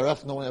off the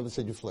derech, no one ever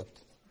said you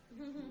flipped.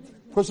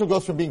 Person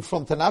goes from being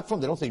frum to not frum,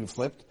 they don't say you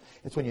flipped.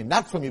 It's when you're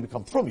not frum, you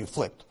become frum, you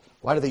flipped.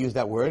 Why do they use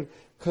that word?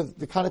 Because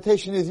the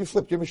connotation is you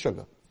flipped, you're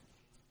Meshuggah.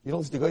 You don't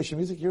listen to Goshen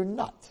music, you're a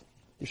nut.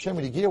 You're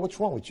Shemini Gear, what's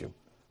wrong with you?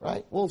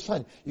 Right? Well, it's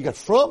fine. You got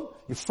frum,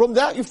 you frummed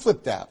out, you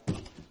flipped out.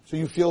 So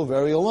you feel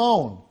very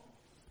alone.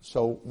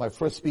 So my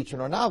first speech in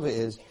Ornava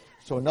is,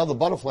 so another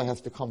butterfly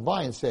has to come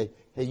by and say,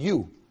 hey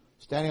you,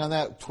 standing on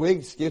that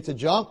twig, scared to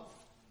jump,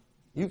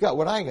 you got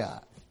what I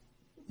got.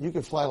 You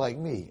can fly like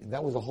me. And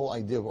that was the whole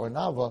idea of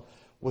Ornava,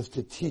 was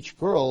to teach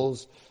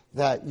girls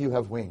that you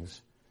have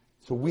wings.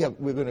 So we're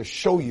going to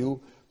show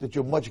you that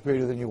you're much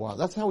greater than you are.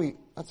 That's how I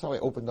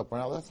opened up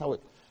Ornava. That's how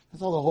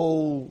the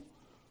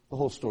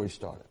whole story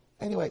started.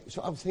 Anyway,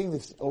 so I'm saying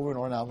this over in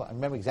Ornava. I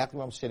remember exactly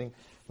where I'm sitting. I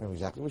remember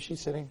exactly where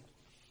she's sitting.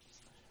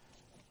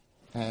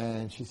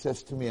 And she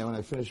says to me, when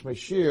I finish my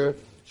shir,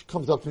 she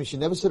comes up to me. She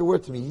never said a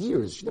word to me.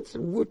 Years. She never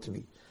said a word to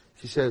me.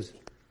 She says,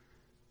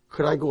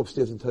 could I go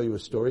upstairs and tell you a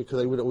story?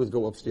 Because I would always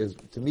go upstairs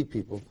to meet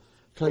people.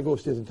 Could I go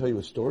upstairs and tell you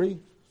a story?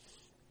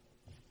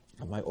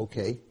 I'm like,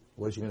 okay.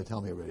 What is she going to tell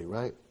me already,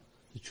 right?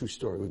 It's a true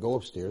story. We go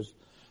upstairs.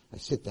 I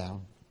sit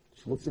down.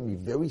 She looks at me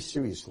very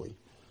seriously.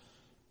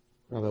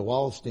 Rabbi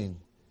Wallerstein,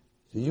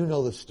 do you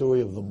know the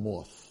story of the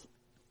moth?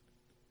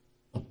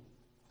 I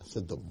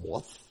said, the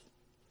moth?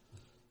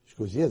 She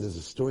goes, yeah, there's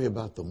a story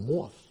about the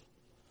moth.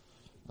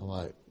 I'm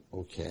like,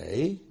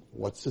 okay,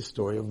 what's the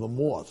story of the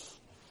moth?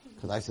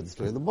 Because I said the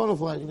story of the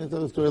butterfly, you're going to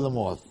tell the story of the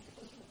moth.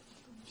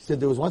 She said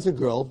there was once a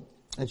girl,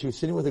 and she was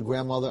sitting with her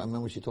grandmother. I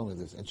remember she told me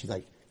this, and she's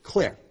like,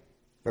 clear,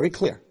 very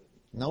clear.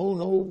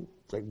 No,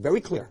 like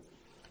very clear.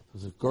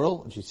 There's a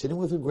girl, and she's sitting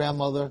with her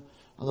grandmother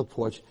on the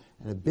porch,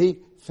 and a big,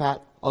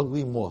 fat,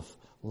 ugly moth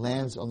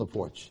lands on the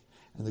porch.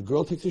 And the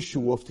girl takes her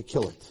shoe off to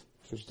kill it.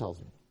 That's what she tells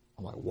me.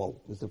 I'm like, whoa,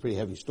 this is a pretty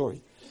heavy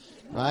story.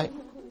 Right?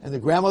 And the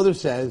grandmother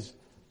says,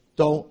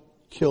 don't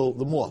kill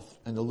the moth.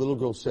 And the little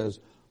girl says,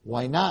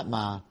 why not,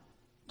 Ma?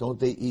 Don't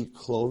they eat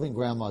clothing?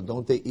 Grandma,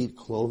 don't they eat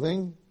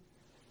clothing?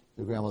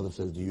 The grandmother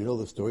says, do you know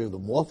the story of the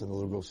moth? And the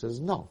little girl says,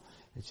 no.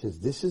 It says,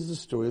 this is the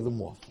story of the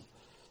moth.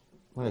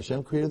 When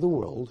Hashem created the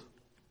world,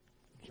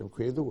 He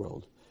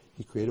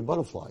created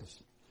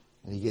butterflies.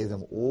 And He gave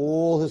them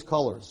all His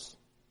colors.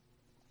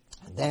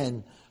 And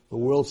then the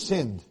world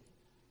sinned.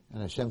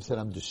 And Hashem said,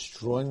 I'm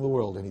destroying the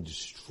world. And He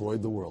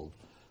destroyed the world.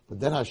 But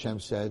then Hashem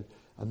said,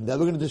 I'm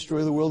never going to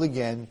destroy the world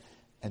again.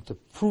 And to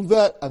prove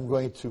that, I'm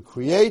going to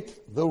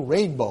create the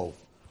rainbow.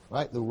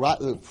 Right?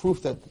 The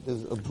proof that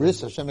there's a bris,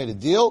 Hashem made a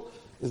deal,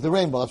 is the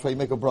rainbow. That's why you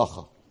make a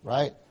bracha.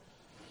 Right?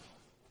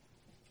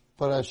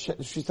 But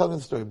Hashem, she's telling me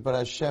the story. But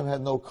Hashem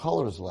had no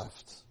colors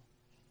left.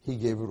 He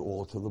gave it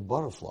all to the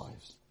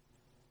butterflies.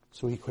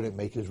 So He couldn't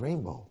make His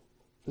rainbow.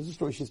 This is the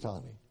story she's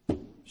telling me.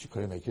 She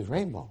couldn't make His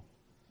rainbow.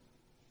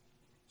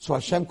 So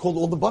Hashem called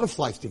all the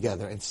butterflies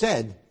together and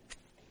said,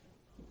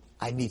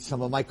 I need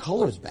some of my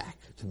colors back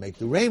to make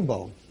the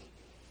rainbow.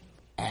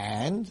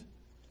 And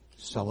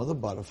some of the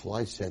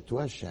butterflies said to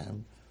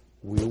Hashem,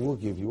 we will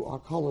give you our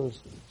colors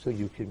so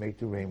you can make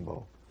the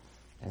rainbow.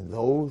 And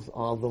those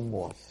are the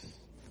moths.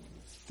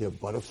 They're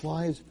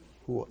butterflies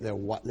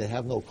they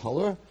have no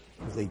color,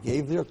 because they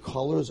gave their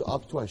colors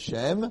up to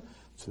Hashem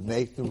to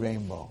make the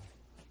rainbow.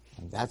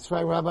 And that's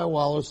why Rabbi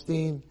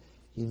Wallerstein,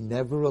 he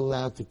never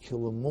allowed to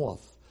kill a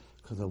moth,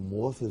 because a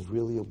moth is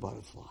really a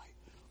butterfly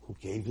who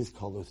gave his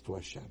colors to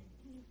Hashem.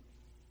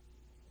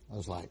 I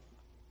was like,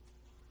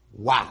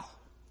 wow.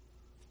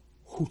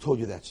 Who told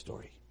you that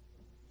story?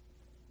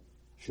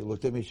 She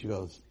looked at me, she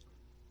goes,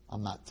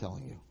 I'm not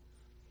telling you.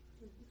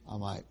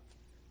 I'm like,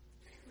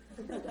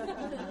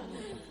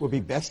 we'll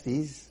be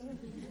besties,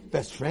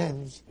 best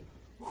friends.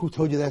 Who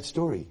told you that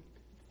story?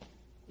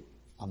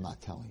 I'm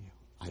not telling you.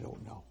 I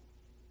don't know.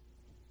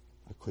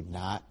 I could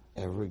not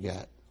ever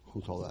get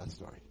who told that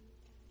story.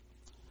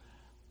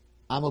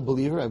 I'm a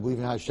believer. I believe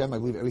in Hashem. I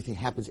believe everything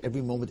happens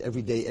every moment,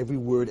 every day, every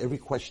word, every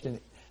question.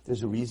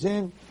 There's a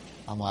reason.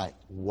 I'm like,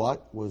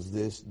 what was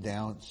this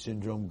Down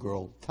syndrome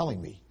girl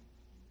telling me?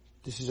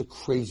 This is a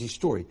crazy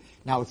story.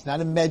 Now, it's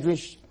not a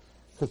medrash,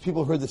 because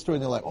people heard the story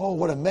and they're like, oh,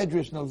 what a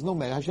medrash. No, there's no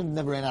medrash. Hashem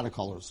never ran out of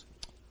colors.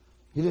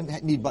 He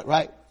didn't need, but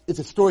right? It's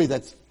a story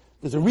there's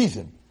a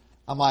reason.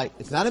 I'm like,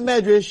 it's not a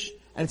medrash,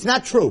 and it's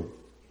not true.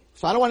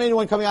 So I don't want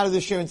anyone coming out of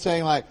this year and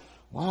saying like,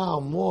 wow,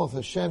 more if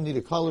Hashem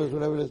needed colors,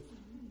 whatever it is.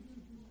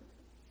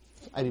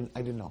 I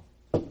didn't know.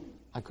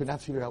 I could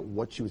not figure out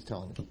what she was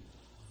telling me.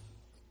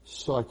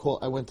 So I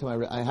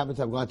happened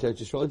to have gone to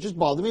Eretz Yisrael. It just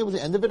bothered me. It was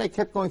the end of it. I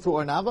kept going through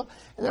Ornava.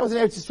 And then I was in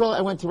Eretz Yisrael.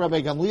 I went to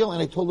Rabbi Gamliel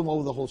and I told him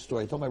over the whole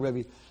story. I told my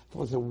Rebbe,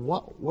 I said,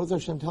 what was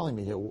Hashem telling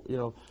me here? You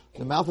know,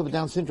 the mouth of a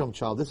Down syndrome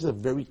child. This is a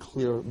very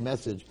clear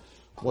message.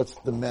 What's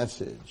the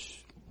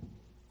message?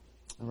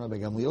 And Rabbi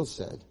Gamliel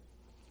said,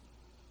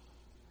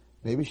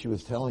 maybe she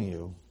was telling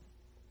you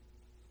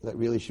that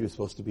really she was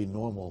supposed to be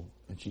normal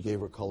and she gave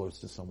her colors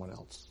to someone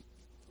else.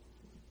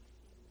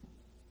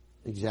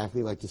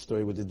 Exactly like the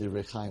story with the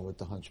Divrei Chaim with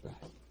the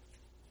Hunchback.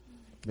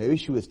 Maybe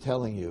she was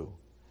telling you,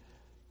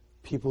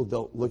 people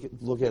don't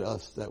look at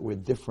us that we're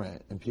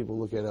different, and people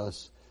look at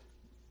us,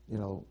 you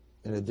know,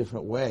 in a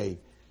different way.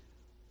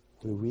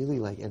 We're really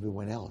like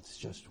everyone else.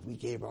 Just we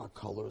gave our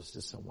colors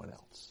to someone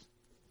else.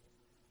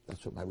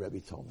 That's what my Rebbe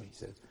told me. He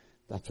said,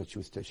 that's what she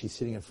was telling. She's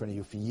sitting in front of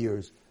you for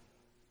years.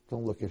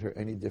 Don't look at her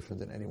any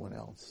different than anyone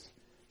else.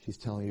 She's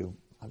telling you,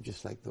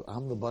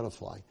 I'm the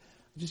butterfly.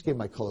 I just gave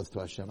my colors to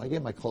Hashem. I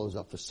gave my colors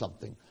up for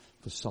something,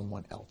 for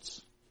someone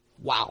else.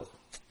 Wow.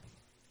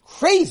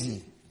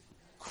 Crazy.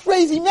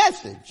 Crazy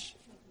message.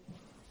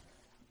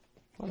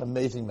 What an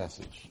amazing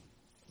message.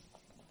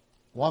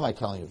 Why am I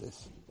telling you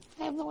this?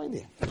 I have no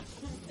idea.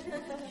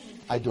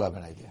 I do have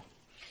an idea.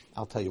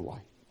 I'll tell you why.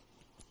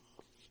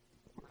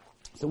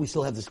 So we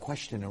still have this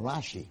question in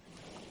Rashi.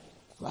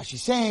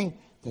 Rashi's saying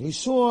that he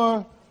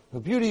saw her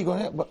beauty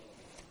going in, but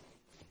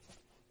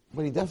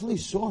he definitely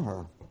saw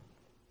her.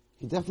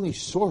 He definitely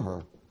saw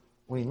her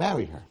when he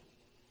married her.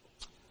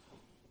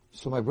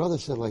 So my brother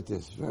said like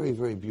this, very,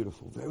 very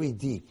beautiful, very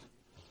deep.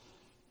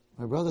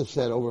 My brother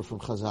said over from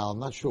Chazal, I'm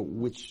not sure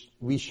which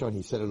Rishon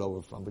he said it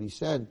over from, but he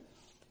said,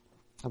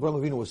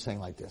 Avraham Avinu was saying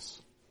like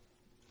this,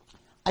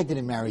 I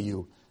didn't marry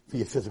you for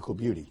your physical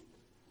beauty.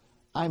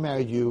 I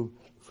married you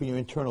for your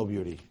internal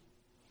beauty.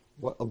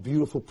 What a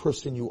beautiful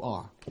person you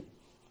are.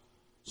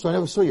 So I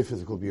never saw your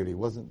physical beauty. It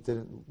wasn't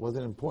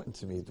important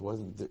to me. It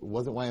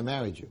wasn't why I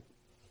married you.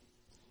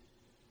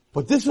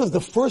 But this was the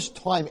first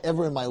time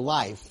ever in my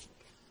life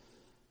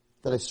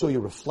that I saw your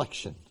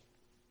reflection.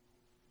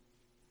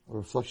 A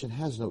reflection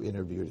has no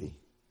inner beauty.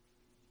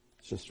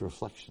 It's just a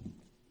reflection.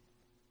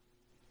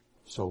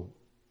 So,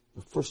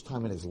 the first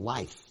time in his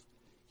life,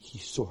 he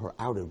saw her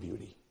outer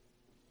beauty.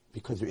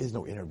 Because there is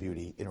no inner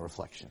beauty in a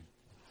reflection.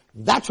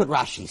 That's what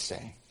Rashi's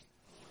saying.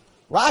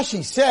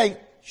 Rashi's saying,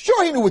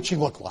 sure he knew what she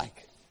looked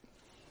like.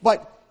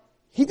 But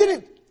he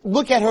didn't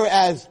look at her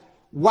as,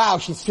 wow,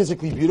 she's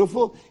physically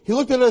beautiful. He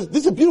looked at her as,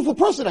 this is a beautiful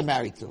person I'm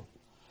married to.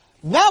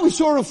 Now he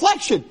saw a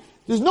reflection.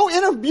 There's no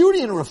inner beauty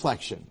in a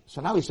reflection.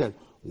 So now he said,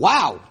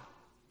 wow,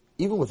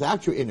 even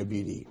without your inner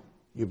beauty,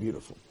 you're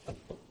beautiful.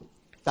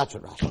 That's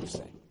what Rashi was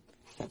saying.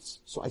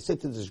 So I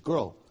said to this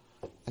girl,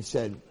 I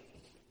said,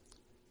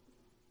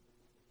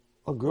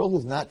 a girl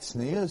who's not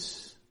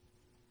tznius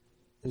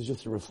is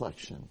just a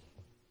reflection.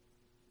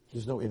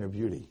 There's no inner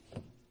beauty.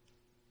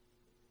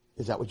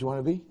 Is that what you want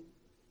to be?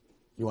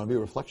 You want to be a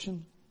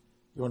reflection?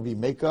 You want to be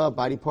makeup,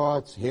 body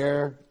parts,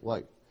 hair,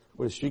 like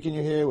with a streak in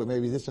your hair, with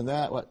maybe this and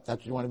that? What? That's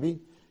what you want to be?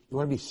 You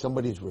want to be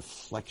somebody's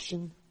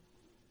reflection?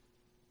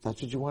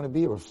 That's what you want to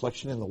be? A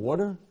reflection in the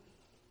water?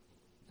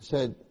 I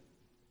said,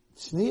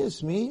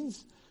 tznius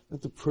means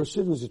that the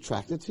person who's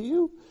attracted to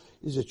you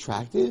is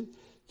attracted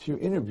to your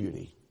inner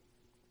beauty.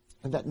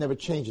 And that never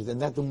changes.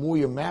 And that the more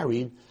you're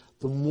married,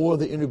 the more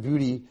the inner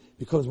beauty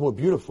becomes more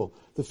beautiful.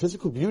 The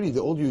physical beauty,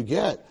 the older you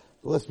get,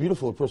 the less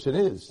beautiful a person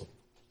is.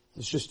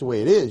 It's just the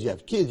way it is. You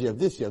have kids, you have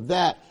this, you have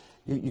that.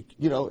 You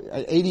know,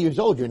 at 80 years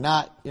old, you're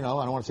not, you know,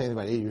 I don't want to say anything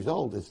about 80 years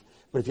old,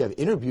 but if you have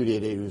inner beauty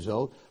at 80 years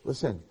old,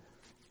 listen,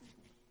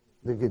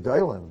 the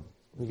Gedolim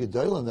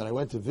that I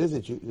went to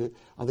visit,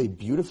 are they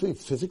beautifully,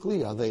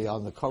 physically? Are they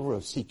on the cover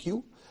of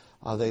CQ?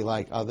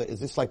 Is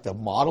this like the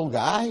model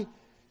guy?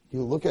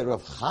 You look at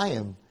Rav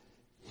Chaim,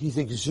 he's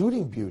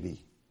exuding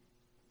beauty.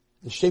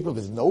 The shape of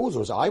his nose or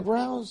his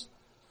eyebrows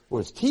or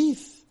his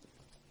teeth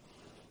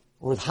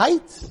or his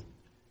height.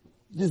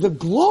 There's a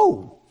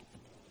glow.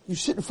 You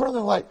sit in front of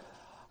them like,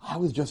 I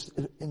was just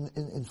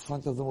in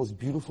front of the most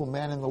beautiful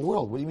man in the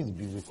world. What do you mean the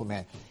beautiful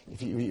man?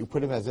 If you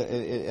put him as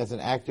an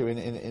actor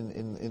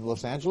in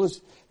Los Angeles,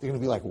 they're going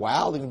to be like,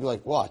 wow. They're going to be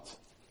like, what?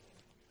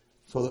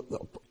 So the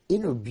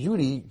inner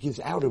beauty gives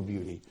outer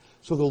beauty.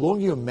 So the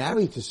longer you're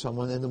married to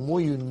someone and the more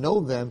you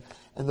know them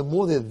and the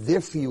more they're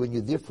there for you and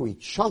you're there for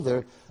each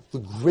other, the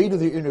greater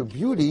the inner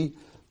beauty,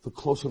 the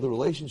closer the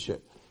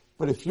relationship.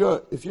 But if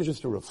you're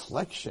just a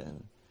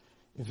reflection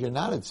If you're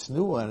not at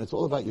snua and it's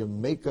all about your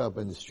makeup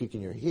and the streak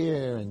in your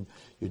hair and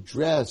your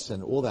dress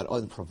and all that,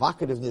 and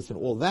provocativeness and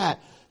all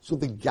that, so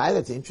the guy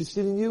that's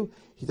interested in you,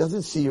 he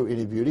doesn't see your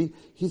inner beauty.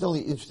 He's only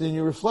interested in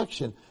your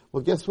reflection.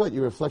 Well, guess what?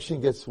 Your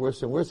reflection gets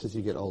worse and worse as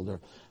you get older.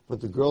 But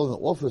the girl in the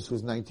office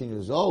who's 19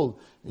 years old,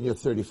 and you're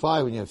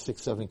 35 and you have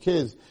 6, 7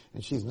 kids,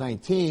 and she's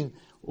 19,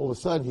 all of a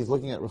sudden he's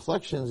looking at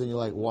reflections and you're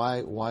like, why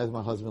is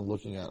my husband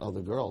looking at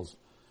other girls?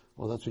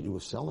 Well, that's what you were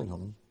selling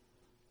him.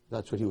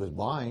 That's what he was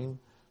buying.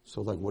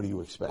 So like, what do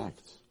you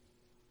expect?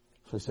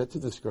 So I said to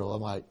this girl,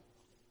 I'm like,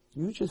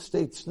 you just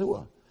stay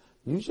snua.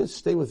 You just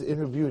stay with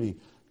inner beauty.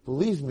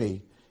 Believe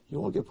me, you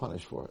won't get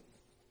punished for it.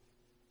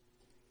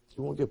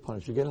 You won't get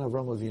punished. You're getting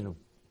Avram Avinu.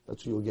 That's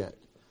what you'll get.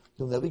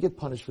 You'll never get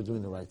punished for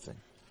doing the right thing.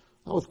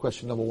 That was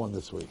question number 1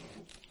 this week.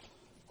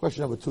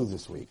 Question number 2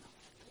 this week,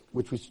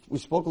 which we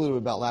spoke a little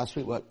bit about last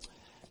week, but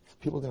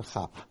people are going to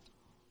chop.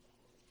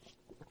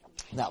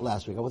 Not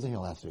last week. I wasn't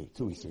here last week.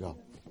 2 weeks ago.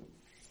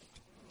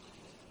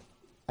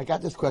 I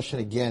got this question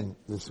again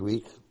this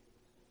week.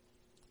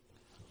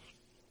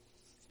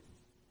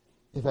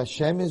 If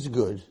Hashem is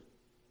good,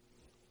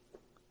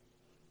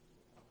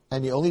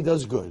 and He only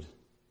does good,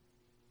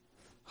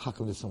 how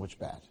come there's so much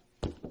bad?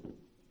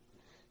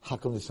 How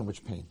come there's so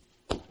much pain?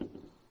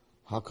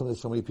 How come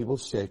there's so many people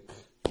sick,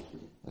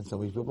 and so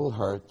many people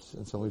hurt,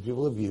 and so many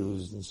people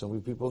abused, and so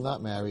many people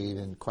not married,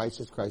 and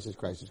crisis, crisis,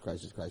 crisis,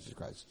 crisis, crisis,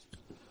 crisis?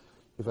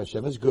 If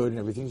Hashem is good, and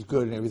everything's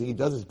good, and everything He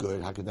does is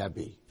good, how could that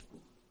be?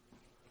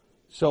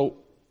 So,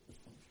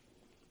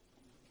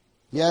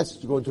 yes,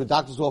 you go into a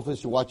doctor's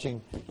office,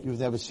 you've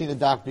never seen a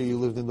doctor, you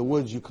lived in the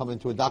woods, you come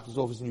into a doctor's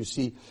office and you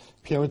see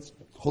parents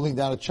holding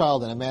down a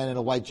child and a man in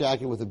a white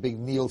jacket with a big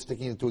needle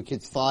sticking into a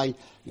kid's thigh.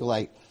 You're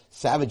like,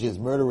 savages,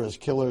 murderers,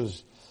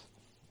 killers.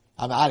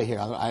 I'm out of here.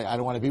 I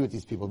don't want to be with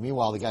these people.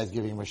 Meanwhile, the guy's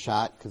giving him a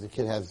shot because the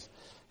kid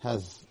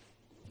has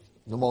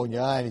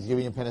pneumonia and he's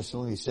giving him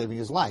penicillin, he's saving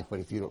his life. But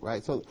if you don't,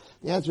 right? So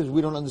the answer is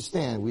we don't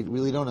understand. We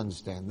really don't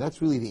understand.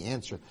 That's really the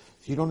answer.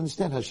 If you don't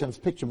understand Hashem's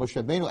picture,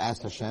 Moshe Rabbeinu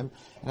asked Hashem,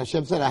 and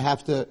Hashem said, I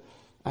have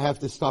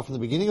to start from the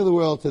beginning of the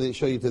world to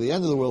show you to the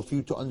end of the world for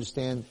you to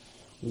understand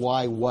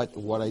why,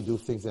 what I do,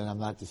 things that I'm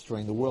not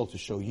destroying the world to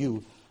show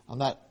you. I'm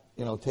not,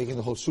 taking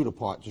the whole suit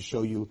apart to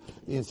show you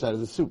the inside of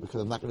the suit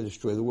because I'm not going to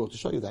destroy the world to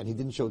show you that. And He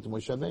didn't show it to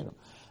Moshe Rabbeinu.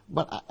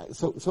 But,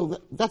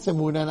 that's a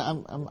mood,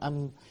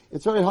 and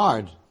it's very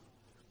hard.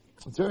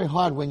 It's very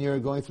hard when you're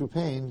going through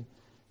pain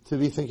to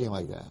be thinking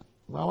like that.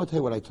 Well, I want to tell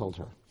you what I told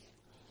her.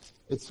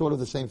 It's sort of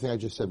the same thing I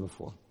just said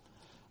before.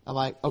 I'm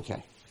like,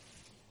 okay,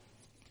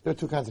 there are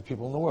 2 kinds of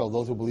people in the world,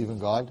 those who believe in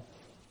God,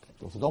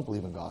 those who don't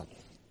believe in God.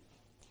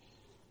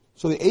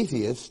 So the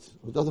atheist,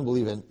 who doesn't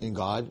believe in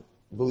God,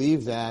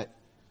 believes that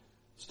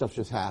stuff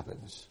just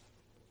happens.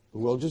 The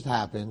world just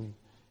happened.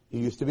 You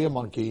used to be a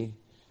monkey,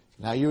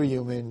 now you're a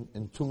human,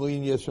 and 2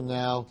 million years from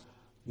now,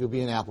 you'll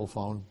be an Apple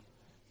phone.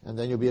 And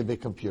then you'll be a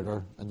big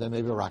computer, and then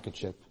maybe a rocket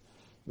ship.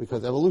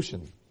 Because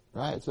evolution,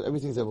 right? So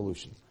everything's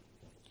evolution.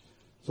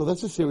 So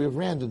that's a theory of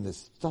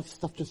randomness.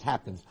 Stuff just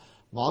happens.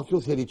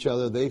 Molecules hit each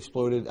other, they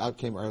exploded, out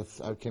came Earth,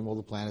 out came all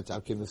the planets,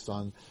 out came the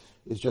sun.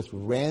 It's just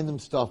random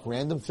stuff,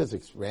 random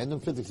physics. Random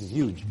physics is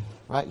huge,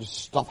 right? Just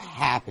stuff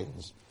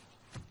happens.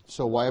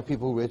 So why are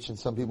people rich and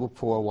some people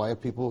poor? Why are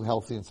people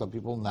healthy and some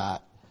people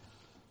not?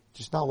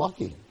 Just not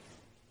lucky.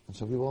 And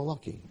some people are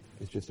lucky.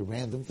 It's just a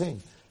random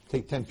thing.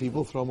 Take 10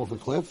 people, throw them off a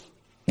cliff.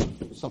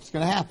 Stuff's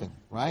going to happen,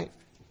 right?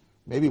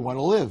 Maybe one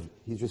will live.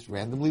 He's just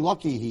randomly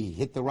lucky. He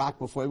hit the rock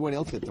before everyone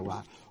else hit the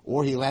rock.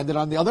 Or he landed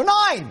on the other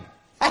 9.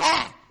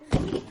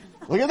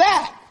 Look at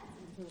that.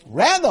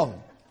 Random.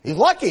 He's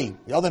lucky.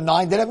 The other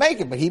 9 didn't make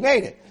it, but he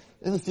made it.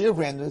 In the theory of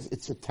randomness,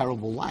 it's a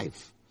terrible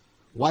life.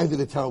 Why is it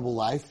a terrible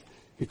life?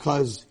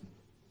 Because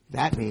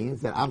that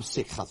means that I'm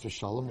sick, chas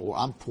v'shalom, or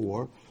I'm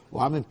poor,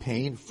 or I'm in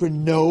pain for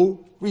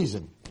no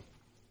reason.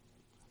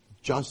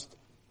 Just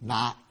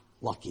not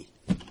lucky.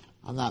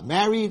 I'm not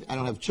married, I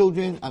don't have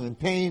children, I'm in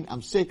pain,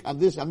 I'm sick, I'm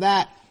this, I'm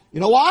that. You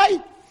know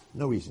why?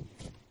 No reason.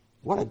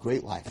 What a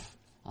great life.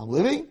 I'm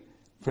living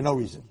for no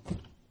reason.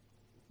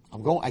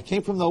 I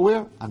came from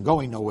nowhere, I'm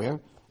going nowhere,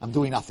 I'm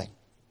doing nothing.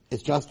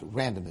 It's just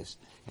randomness.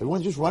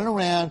 Everyone's just running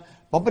around,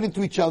 bumping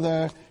into each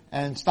other,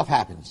 and stuff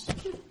happens.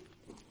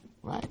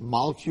 Right?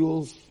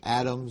 Molecules,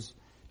 atoms,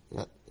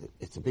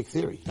 it's a big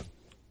theory.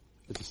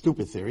 It's a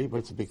stupid theory, but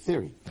it's a big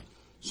theory.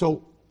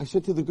 So I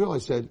said to the girl,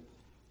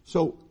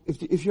 so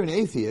if you're an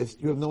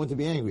atheist, you have no one to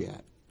be angry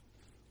at.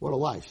 What a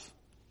life.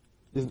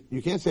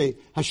 You can't say,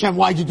 Hashem,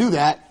 why'd you do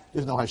that?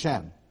 There's no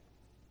Hashem.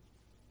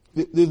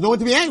 There's no one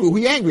to be angry. Who are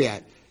you angry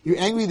at? You're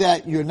angry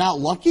that you're not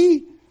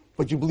lucky,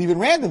 but you believe in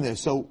randomness.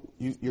 So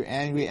you're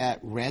angry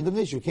at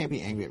randomness. You can't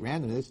be angry at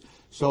randomness.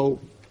 So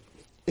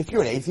if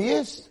you're an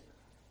atheist,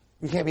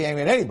 you can't be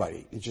angry at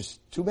anybody. It's just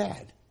too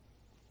bad.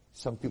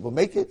 Some people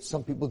make it,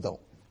 some people don't.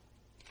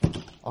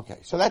 Okay,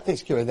 so that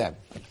takes care of them.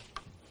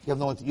 You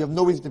have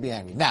no reason to be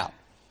angry. Now,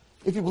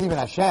 if you believe in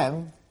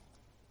Hashem,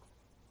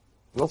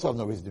 you also have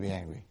no reason to be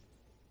angry.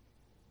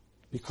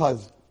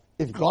 Because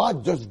if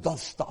God just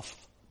does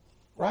stuff,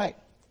 right?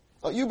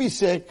 You be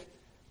sick,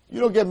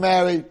 you don't get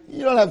married,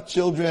 you don't have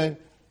children,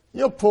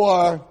 You're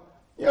poor.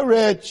 You're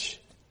rich.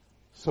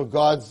 So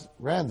God's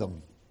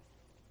random.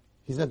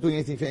 He's not doing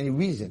anything for any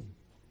reason.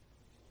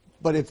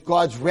 But if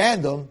God's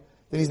random,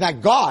 then He's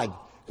not God.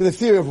 Because the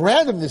theory of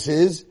randomness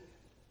is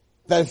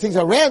that if things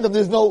are random,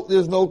 there's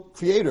no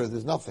creator,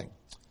 there's nothing.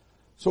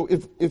 So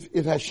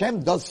if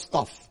Hashem does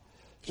stuff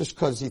just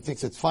because He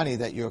thinks it's funny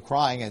that you're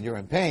crying and you're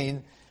in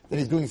pain, then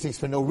He's doing things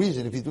for no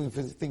reason. If He's doing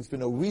things for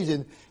no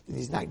reason, then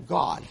He's not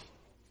God.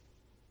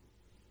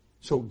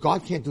 So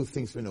God can't do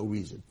things for no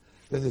reason.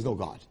 Then there's no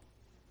God.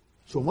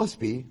 So it must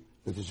be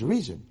that there's a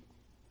reason.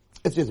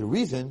 If there's a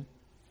reason,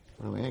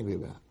 what am I angry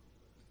about?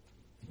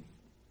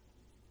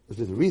 If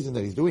there's a reason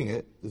that He's doing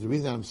it, there's a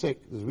reason that I'm sick,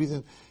 there's a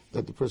reason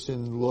that the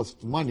person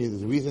lost money,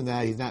 there's a reason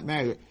that he's not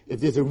married.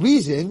 If there's a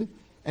reason,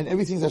 and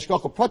everything's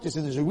hashgacha pratis,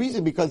 and there's a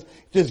reason because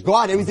if there's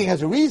God, everything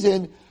has a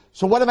reason,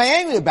 so what am I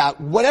angry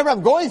about? Whatever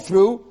I'm going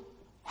through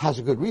has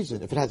a good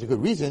reason. If it has a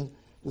good reason,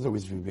 there's no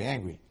reason for me to be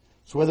angry.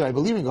 So whether I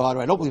believe in God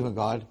or I don't believe in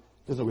God,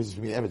 there's no reason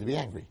for me ever to be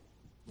angry.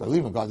 If I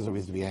believe in God, there's no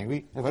reason to be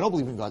angry. If I don't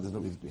believe in God, there's no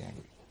reason to be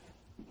angry.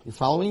 You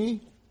following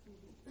me?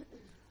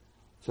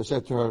 So I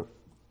said to her,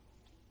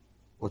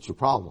 what's your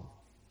problem?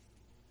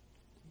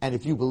 And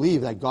if you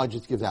believe that God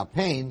just gives out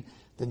pain,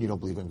 then you don't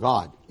believe in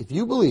God. If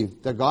you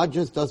believe that God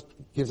just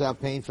gives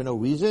out pain for no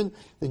reason,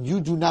 then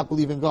you do not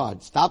believe in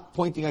God. Stop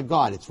pointing at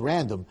God. It's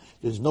random.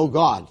 There's no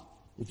God.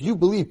 If you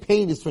believe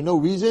pain is for no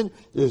reason,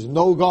 there's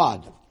no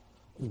God.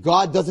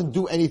 God doesn't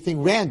do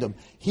anything random.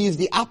 He is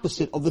the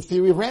opposite of the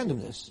theory of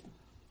randomness.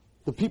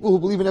 The people who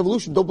believe in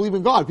evolution don't believe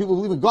in God. People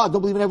who believe in God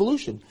don't believe in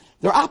evolution.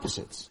 They're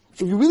opposites.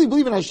 So if you really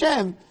believe in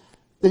Hashem,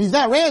 then He's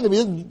not random. He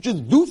doesn't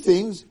just do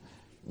things.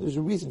 There's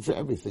a reason for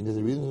everything. There's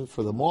a reason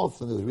for the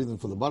moth, and there's a reason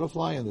for the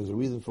butterfly, and there's a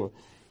reason for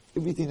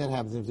everything that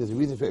happens. If there's a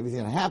reason for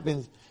everything that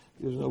happens,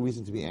 there's no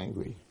reason to be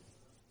angry.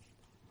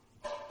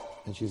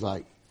 And she's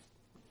like,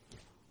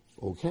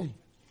 okay.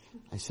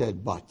 I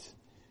said, but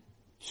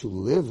to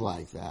live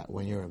like that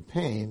when you're in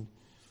pain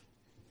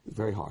is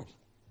very hard.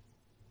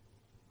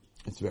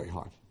 It's very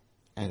hard.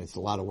 And it's a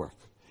lot of work.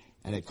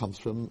 And it comes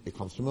from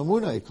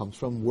Emunah. It comes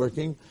from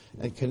working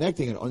and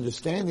connecting and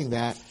understanding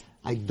that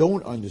I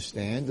don't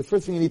understand. The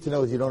first thing you need to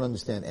know is you don't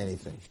understand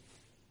anything.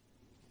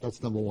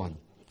 That's number one.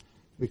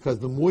 Because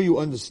the more you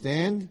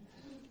understand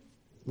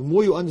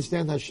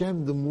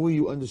Hashem, the more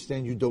you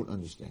understand you don't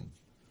understand.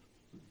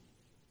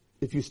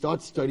 If you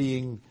start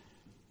studying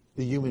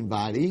the human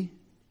body,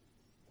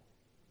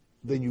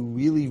 then you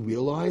really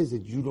realize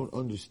that you don't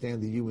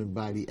understand the human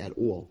body at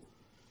all.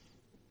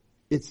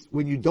 It's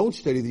when you don't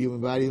study the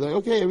human body, like,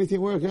 okay, everything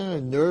works,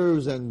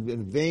 nerves and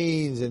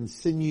veins and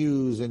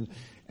sinews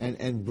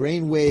and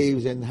brain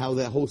waves and how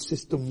that whole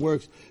system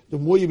works. The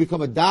more you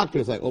become a doctor,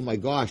 it's like, oh my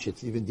gosh,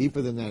 it's even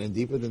deeper than that and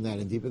deeper than that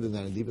and deeper than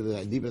that and deeper than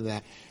that and deeper than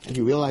that. And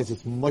you realize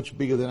it's much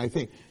bigger than I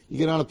think. You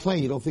get on a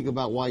plane, you don't think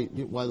about why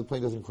the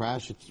plane doesn't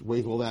crash. It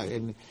weighs all that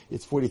and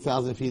it's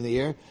 40,000 feet in the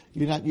air.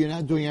 You're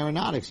not doing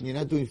aeronautics and you're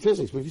not doing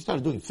physics. But if you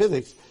started doing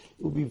physics,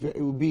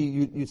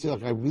 you'd say,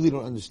 like, I really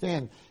don't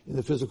understand in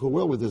the physical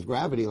world where there's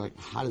gravity, like,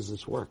 how does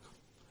this work?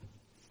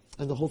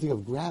 And the whole thing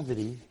of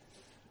gravity,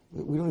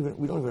 we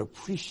don't even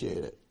appreciate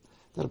it.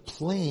 That a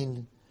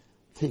plane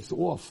takes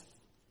off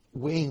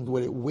weighing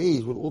what it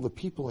weighs with all the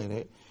people in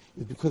it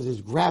is because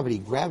there's gravity.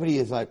 Gravity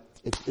is like,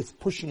 it's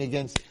pushing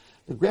against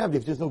the gravity.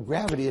 If there's no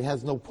gravity, it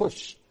has no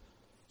push.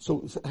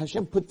 So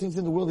Hashem put things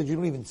in the world that you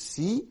don't even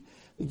see.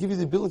 They give you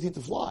the ability to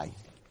fly.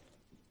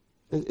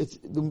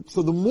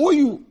 So the more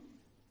you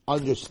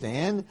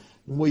understand,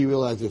 the more you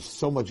realize there's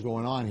so much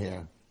going on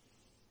here.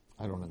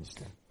 I don't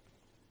understand.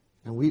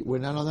 And we're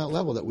not on that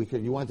level that we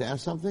could. You want to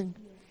ask something?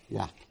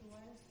 Yeah.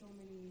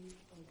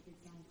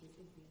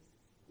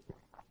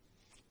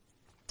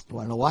 You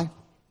want to know why?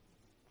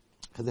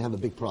 Because they have a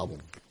big problem.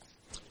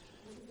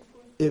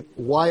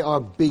 Why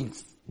are big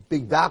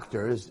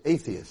doctors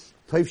atheists?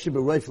 Toiv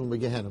sheberoy from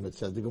Gehenna, it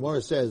says. The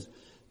Gemara says,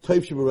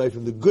 Toiv sheberoy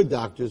from the good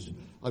doctors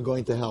are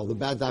going to hell. The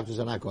bad doctors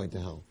are not going to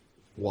hell.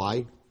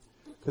 Why?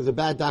 Because the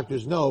bad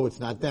doctors know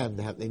it's not them.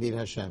 They need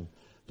Hashem.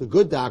 The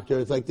good doctor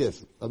is like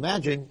this.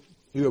 Imagine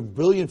you're a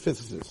brilliant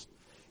physicist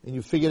and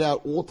you figured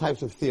out all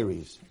types of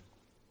theories.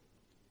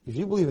 If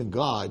you believe in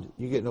God,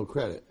 you get no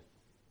credit.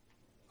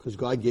 Because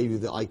God gave you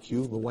the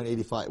IQ, the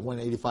 185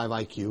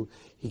 IQ.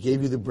 He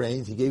gave you the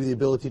brains. He gave you the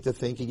ability to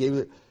think.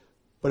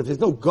 But if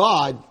there's no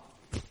God,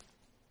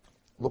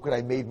 look what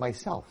I made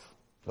myself.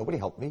 Nobody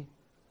helped me.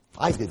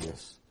 I did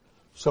this.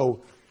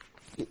 So,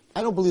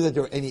 I don't believe that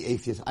there are any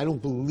atheists. I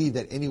don't believe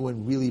that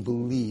anyone really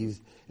believes,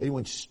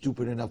 anyone's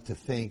stupid enough to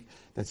think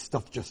that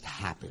stuff just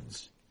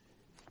happens.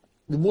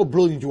 The more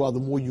brilliant you are, the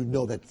more you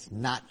know that's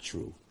not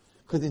true.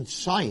 Because in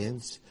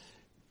science,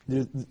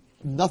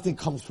 nothing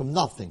comes from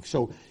nothing.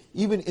 So,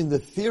 even in the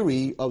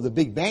theory of the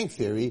Big Bang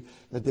Theory,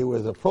 that there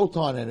was a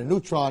proton and a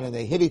neutron and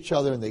they hit each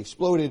other and they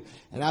exploded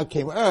and out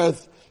came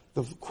Earth,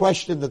 the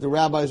question that the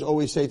rabbis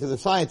always say to the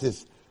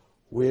scientists,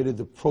 where did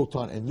the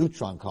proton and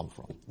neutron come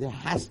from? There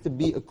has to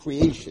be a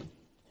creation.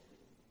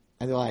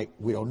 And they're like,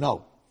 we don't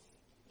know.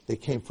 They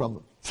came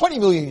from 20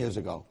 million years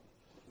ago,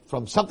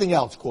 from something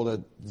else called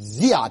a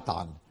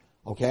zeaton,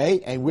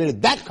 Okay? And where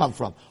did that come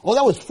from? Oh,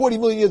 that was 40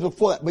 million years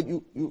before that. But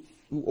you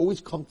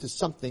always come to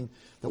something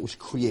that was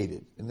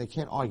created. And they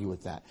can't argue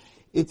with that.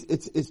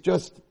 It's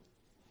just,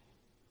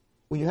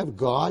 when you have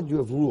God, you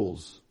have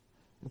rules.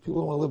 And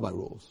people don't want to live by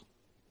rules.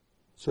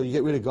 So you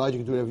get rid of God, you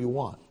can do whatever you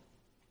want.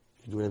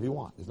 You can do whatever you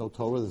want. There's no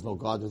Torah, there's no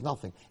God, there's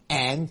nothing.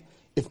 And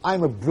if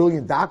I'm a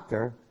brilliant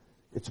doctor,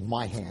 it's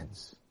my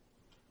hands.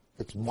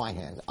 It's my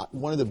hands.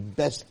 One of the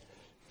best,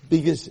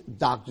 biggest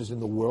doctors in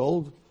the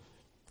world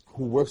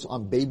who works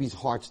on babies'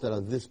 hearts that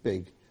are this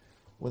big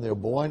when they're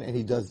born, and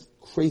he does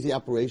crazy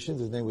operations.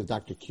 His name was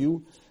Dr.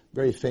 Q,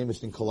 very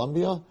famous in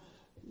Colombia.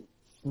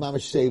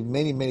 Mamash saved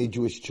many, many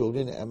Jewish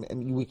children.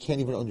 And we can't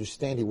even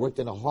understand. He worked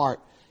in a heart.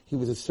 He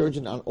was a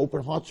surgeon on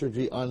open heart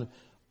surgery on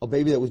a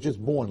baby that was just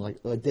born, like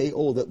a day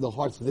old. The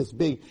heart's this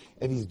big,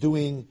 and he's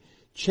doing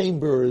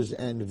chambers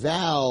and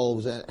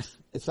valves, and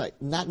it's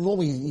like not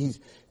normal. He's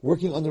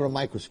working under a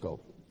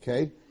microscope.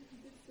 Okay,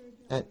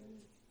 and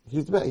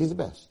he's the best. He's the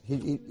best.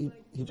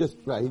 He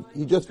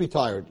just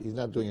retired. He's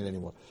not doing it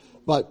anymore.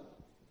 But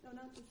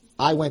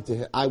I went to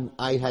him.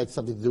 I had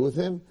something to do with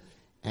him,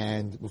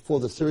 and before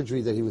the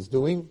surgery that he was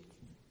doing,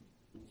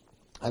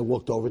 I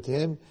walked over to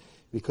him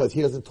because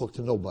he doesn't talk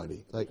to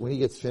nobody. Like when he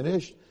gets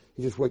finished,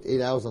 he just worked 8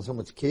 hours on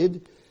someone's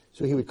kid,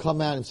 so he would come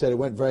out and said it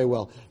went very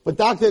well. But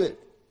doctor,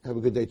 have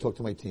a good day. Talk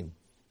to my team.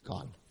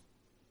 Gone.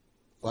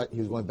 But he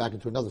was going back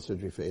into another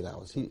surgery for 8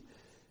 hours. He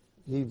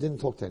didn't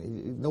talk to any,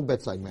 no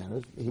bedside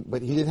manners.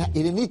 But he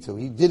didn't need to.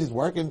 He did his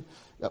work and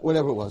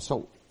whatever it was.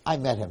 So I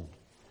met him,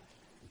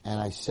 and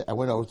I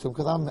went over to him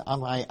because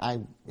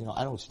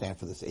I don't stand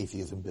for this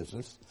atheism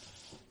business,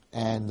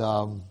 and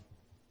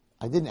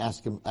I didn't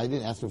ask him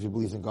if he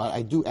believes in God.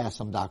 I do ask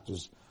some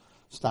doctors,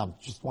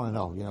 stop, just want to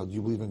know, do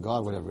you believe in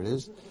God, whatever it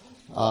is.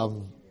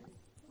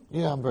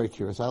 Yeah, I'm very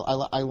curious. I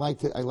like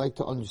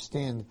to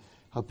understand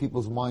how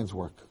people's minds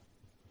work.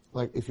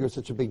 Like, if you're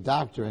such a big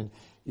doctor and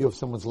you have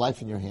someone's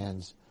life in your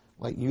hands,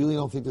 like, you really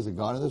don't think there's a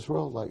God in this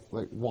world? Like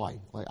why?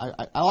 Like,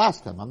 I'll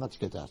ask him. I'm not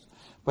scared to ask.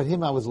 But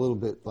him, I was a little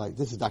bit like,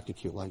 this is Dr.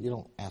 Q. Like, you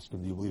don't ask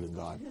him, do you believe in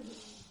God?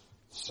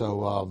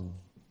 So,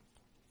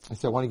 I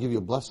said, I want to give you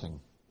a blessing.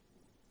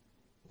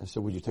 I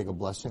said, would you take a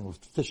blessing? I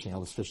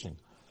was fishing.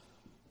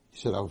 He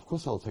said, of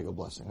course I'll take a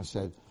blessing. I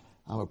said,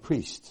 I'm a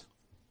priest.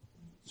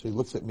 So he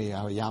looks at me,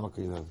 I'm a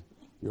yarmulke.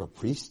 You're a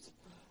priest?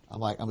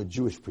 I'm like, I'm a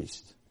Jewish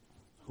priest.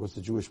 What's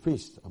a Jewish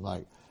priest? I'm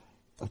like,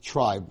 a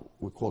tribe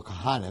we call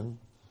Kahanim,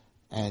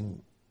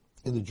 and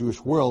in the Jewish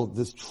world,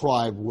 this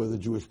tribe were the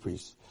Jewish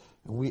priests.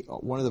 And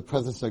one of the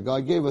presents that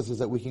God gave us is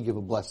that we can give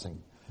a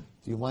blessing.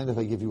 Do you mind if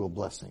I give you a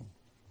blessing?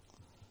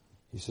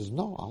 He says,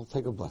 no, I'll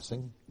take a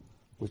blessing,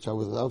 which I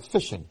was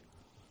fishing.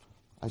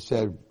 I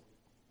said,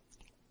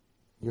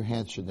 your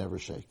hands should never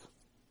shake.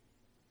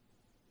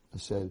 I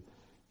said,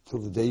 till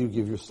the day you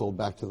give your soul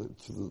back to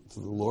the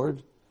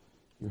Lord,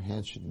 your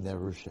hands should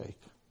never shake.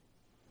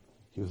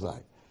 He was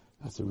like,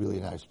 that's a really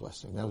nice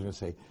blessing. Then I was going to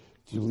say,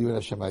 do you believe in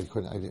Hashem? I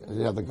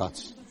didn't have the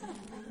guts.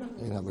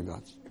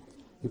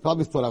 He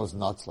probably thought I was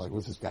nuts, like,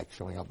 what's this guy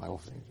showing up my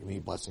offering? Give me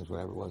blessings,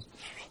 whatever it was.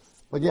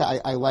 But yeah,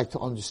 I like to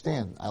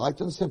understand. I like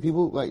to understand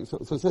people, like, so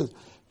it says,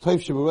 Toiv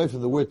Shiburay,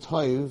 from the word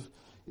Toiv,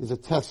 is a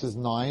Tes is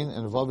 9,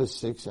 and a Vav is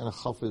 6, and a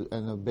Chaf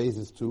and a Beis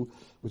is 2,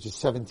 which is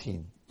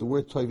 17. The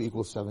word Toiv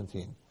equals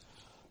 17.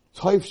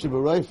 Toiv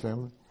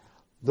Shiburay,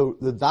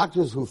 the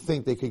doctors who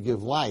think they could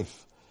give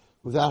life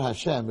without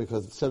Hashem,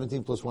 because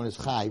 17 plus 1 is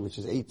Chai, which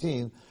is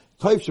 18,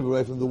 Toiv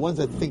Shiburay, the ones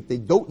that think they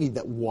don't need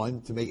that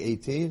 1 to make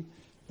 18,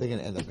 they're going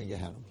to end up in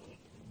Gehenna.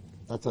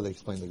 That's how they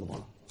explain the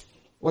Gemara.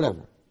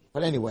 Whatever.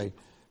 But anyway,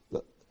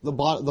 the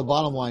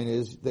bottom line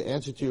is, the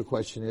answer to your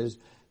question is,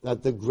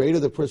 that the greater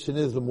the person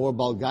is, the more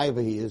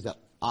Balgaiva he is, that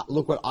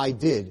look what I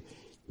did.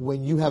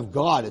 When you have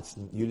God,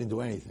 you didn't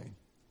do anything.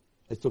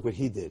 It's look what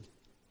he did.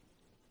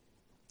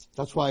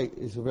 That's why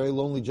it's a very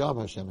lonely job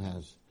Hashem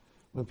has.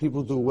 When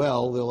people do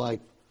well, they're like,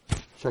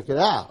 check it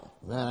out.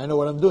 Man, I know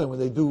what I'm doing. When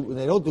they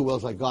don't do well,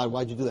 it's like, God,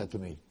 why'd you do that to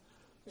me?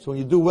 So when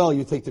you do well,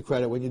 you take the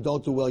credit. When you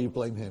don't do well, you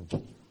blame him.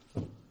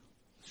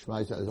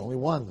 Shema, there's only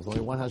one. There's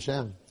only one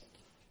Hashem.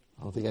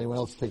 I don't think anyone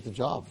else will take the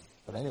job.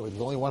 But anyway,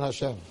 there's only one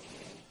Hashem.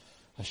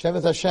 Hashem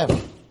is Hashem.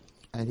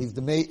 And He's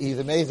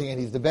amazing and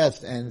He's the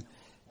best. And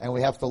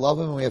we have to love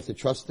Him and we have to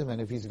trust Him.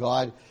 And if He's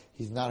God,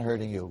 He's not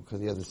hurting you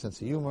because He has a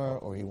sense of humor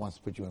or He wants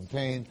to put you in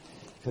pain,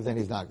 because then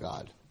He's not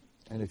God.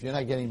 And if you're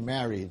not getting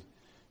married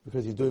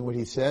because you're doing what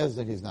He says,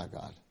 then He's not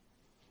God.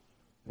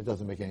 It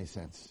doesn't make any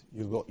sense.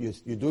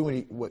 You're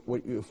doing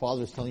what your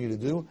Father is telling you to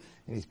do,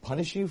 and He's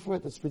punishing you for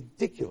it. That's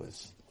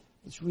ridiculous.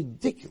 It's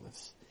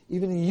ridiculous.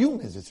 Even in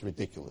humans, it's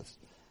ridiculous.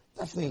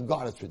 Definitely in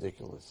God, it's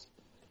ridiculous.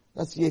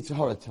 That's the Yetzer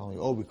Hara telling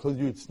you, because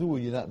you're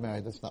tznuah, you're not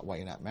married. That's not why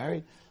you're not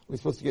married. We're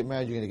supposed to get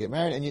married, you're going to get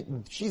married.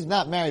 And she's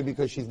not married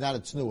because she's not a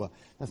tznuah.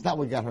 That's not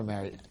what got her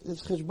married.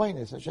 It's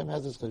cheshbainis. Hashem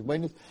has this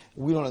cheshbainis.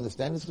 We don't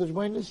understand this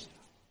cheshbainis,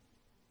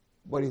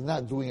 but He's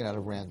not doing it out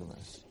of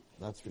randomness.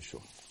 That's for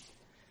sure.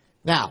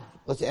 Now,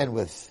 let's end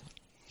with,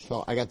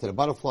 so I got to the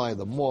butterfly,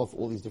 the moth,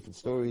 all these different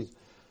stories.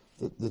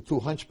 The two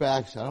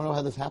hunchbacks. I don't know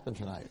how this happened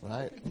tonight,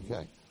 right?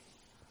 Okay.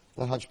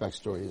 That hunchback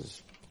story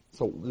is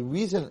So the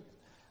reason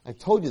I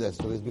told you that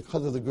story is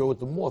because of the girl with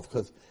the moth,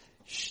 because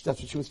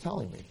that's what she was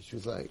telling me. She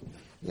was like,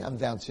 yeah, I'm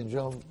Down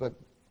syndrome, but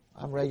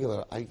I'm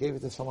regular. I gave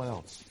it to someone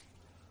else.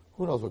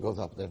 Who knows what goes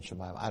up there in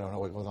Shemaim? I don't know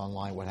what goes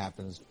online, what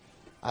happens.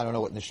 I don't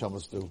know what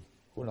neshamas do.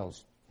 Who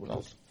knows?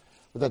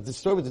 But the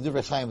story with the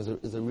Divrei Chaim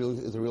is a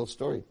real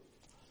story.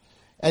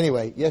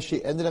 Anyway, yes,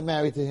 she ended up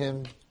married to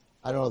him.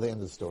 I don't know the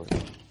end of the story.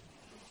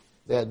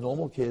 They had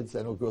normal kids.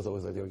 I know girls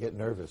always like they would get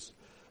nervous.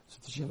 So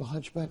did she have a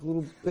hunchback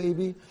little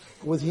baby?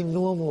 Was he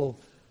normal?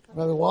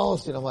 Rabbi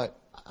Wallerstein, I'm like,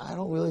 I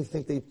don't really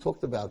think they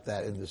talked about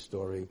that in the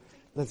story.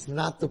 That's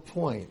not the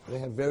point. They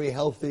had very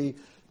healthy,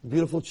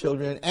 beautiful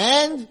children,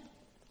 and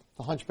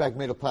the hunchback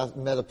met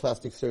a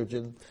plastic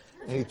surgeon,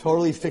 and he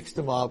totally fixed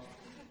him up,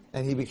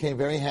 and he became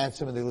very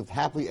handsome, and they lived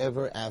happily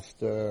ever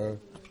after.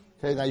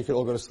 Okay, now you can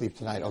all go to sleep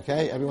tonight,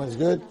 okay? Everyone's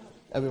good?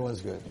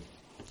 Everyone's good.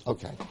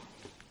 Okay.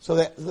 So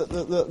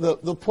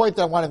the point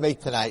that I want to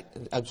make tonight,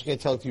 I'm just going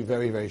to tell it to you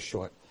very, very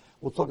short.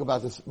 We'll talk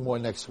about this more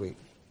next week.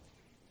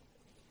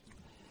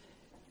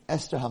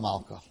 Esther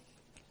Hamalka.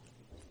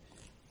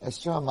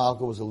 Esther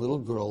Hamalka was a little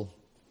girl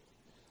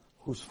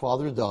whose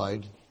father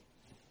died.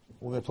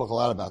 We're going to talk a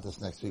lot about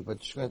this next week, but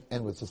just going to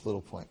end with this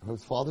little point. Her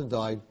father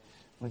died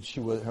when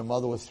her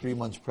mother was 3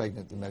 months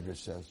pregnant, the Medrash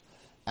says.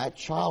 At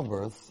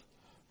childbirth,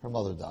 her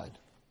mother died.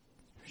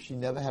 She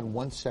never had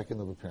 1 second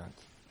of a parent.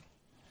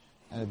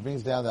 And it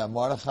brings down that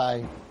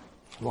Mordechai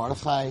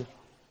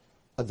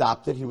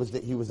adopted. He was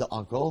the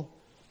uncle,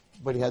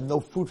 but he had no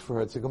food for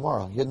her. It's a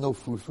Gemara. He had no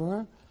food for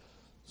her,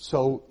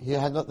 so he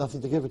had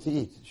nothing to give her to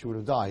eat. She would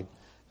have died.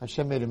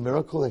 Hashem made a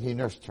miracle that he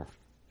nursed her.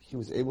 He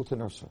was able to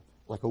nurse her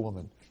like a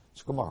woman.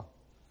 It's Gemara.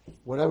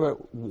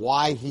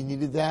 Why he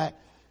needed that,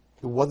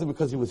 it wasn't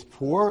because he was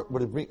poor,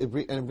 but it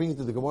brings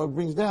to the Gemara. It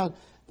brings down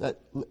that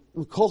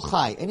kol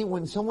chai,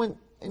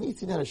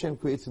 anything that Hashem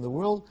creates in the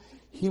world,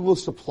 He will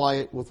supply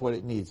it with what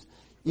it needs.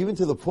 Even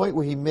to the point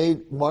where He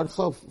made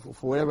Martha,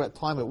 for whatever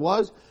time it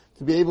was,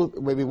 to be able,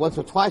 maybe once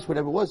or twice,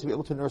 whatever it was, to be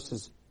able to nurse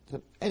his.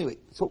 Anyway,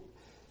 so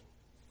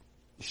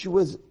she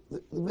was.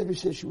 The Medrash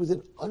says she was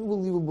an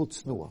unbelievable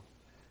tznuah.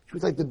 She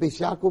was like the Beis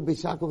Yaakov,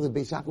 Beis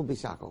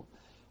Yaakov.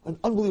 An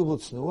unbelievable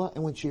tznuah.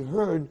 And when she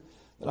heard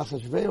that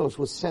Achashverosh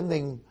was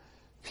sending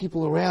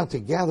people around to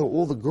gather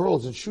all the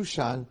girls in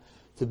Shushan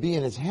to be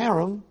in his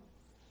harem,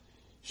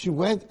 she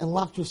went and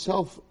locked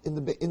herself in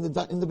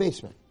the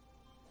basement.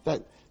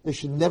 That they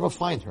should never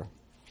find her.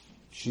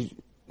 You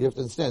have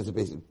to understand,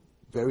 it's a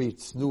very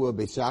tznuah,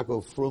 Beis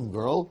Yaakov, frum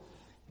girl,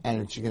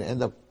 and she's going to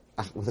end up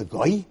with a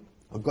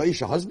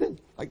goyish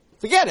husband. Like,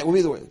 forget it.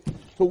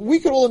 So we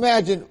could all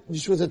imagine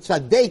she was a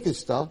tzaddik and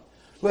stuff,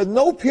 who had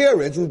no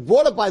parents, who was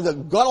brought up by the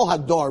Gadol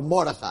Hador,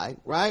 Mordechai,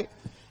 right?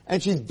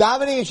 And she's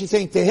davening and she's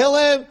saying,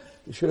 Tehillim,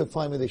 they shouldn't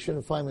find me, they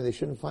shouldn't find me, they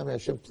shouldn't find me.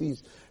 Hashem,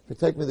 please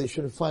protect me, they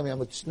shouldn't find me.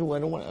 I'm a tznuah, I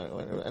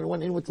don't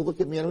want anyone to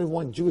look at me, I don't even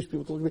want Jewish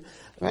people to look at me.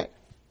 Right?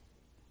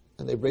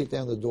 And they break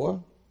down the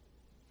door,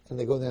 and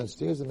they go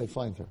downstairs and they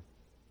find her.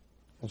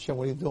 Hashem,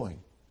 what are you doing?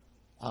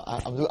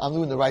 I'm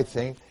doing the right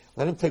thing.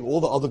 Let him take all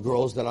the other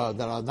girls that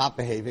are not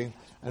behaving,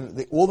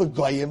 and all the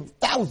goyim,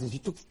 thousands. He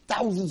took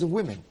thousands of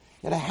women.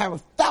 He had a harem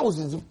of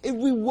thousands of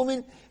every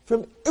woman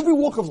from every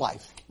walk of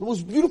life. The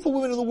most beautiful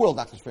women in the world,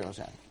 Dr. Sparrows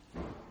had.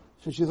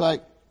 So she's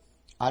like,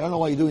 I don't know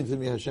what you're doing to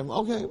me, Hashem.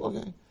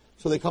 Okay.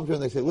 So they come to her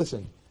and they say,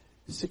 listen,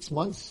 6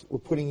 months, we're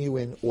putting you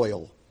in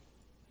oil.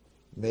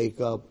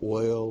 Makeup,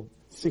 oil.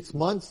 6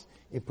 months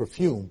in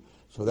perfume,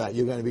 so that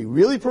you're going to be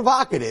really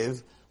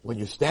provocative when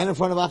you stand in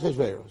front of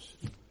Achashverosh.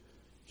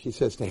 She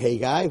says to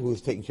Haggai,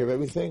 who's taking care of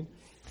everything,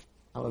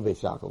 I'm a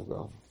Beis Yaakov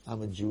girl.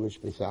 I'm a Jewish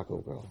Beis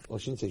Yaakov girl. Well,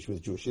 she didn't say she was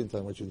Jewish. She didn't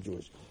tell him she was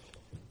Jewish.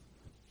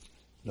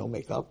 No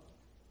makeup,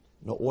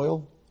 no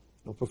oil,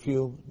 no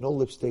perfume, no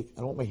lipstick.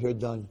 I don't want my hair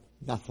done.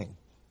 Nothing.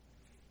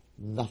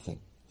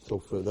 So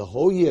for the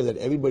whole year that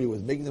everybody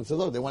was making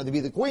themselves up, they wanted to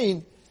be the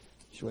queen,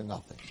 she went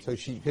nothing. So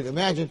she could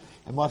imagine,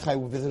 and Mordechai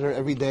would visit her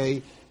every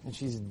day, and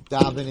she's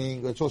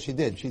davening. That's all she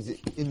did. She's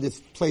in this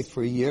place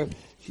for a year.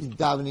 She's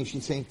davening.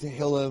 She's saying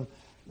Tehillim.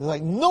 They're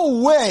like,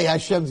 no way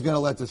Hashem's going to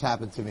let this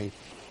happen to me.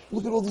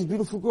 Look at all these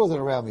beautiful girls that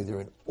are around me.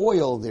 They're in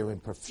oil, they're in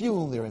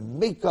perfume, they're in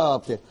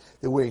makeup, they're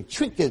wearing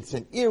trinkets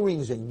and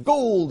earrings and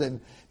gold,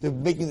 and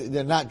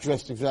they're not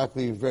dressed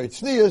exactly very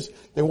tznius.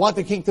 They want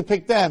the king to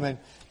pick them, and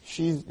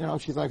she's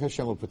like,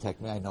 Hashem will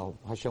protect me. I know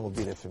Hashem will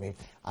be there for me.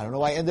 I don't know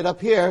why I ended up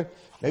here.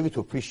 Maybe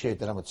to appreciate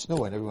that I'm a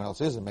tznuah and everyone else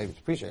isn't. Maybe to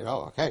appreciate,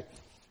 okay,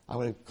 I'm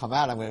going to come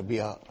out. I'm going to be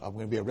a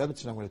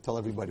rebbetzin. I'm going to tell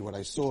everybody what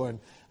I saw, and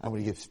I'm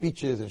going to give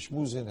speeches and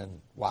schmoozing, and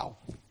wow,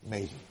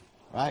 amazing,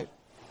 right?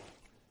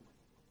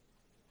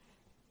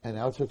 And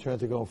now it's her turn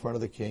to go in front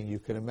of the king. You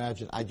can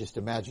imagine. I just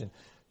imagine.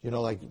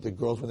 Like the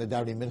girls when they're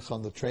davening mincha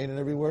on the train and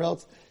everywhere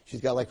else.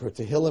 She's got like her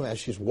tehillim as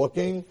she's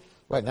walking,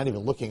 right? Not even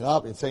looking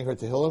up and saying her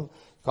tehillim.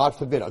 God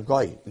forbid, a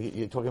guy.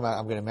 You're talking about,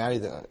 I'm going to marry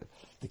the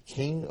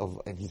king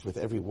and he's with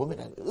every woman.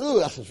 And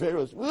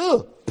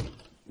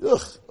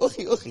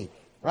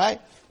right?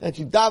 And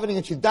she's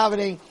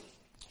davening.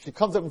 She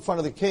comes up in front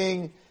of the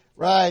king,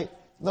 right?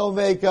 No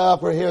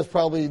makeup. Her hair's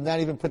probably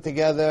not even put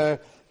together.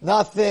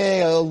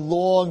 Nothing, a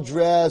long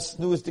dress,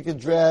 newest sticking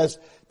dress.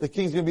 The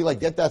king's going to be like,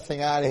 get that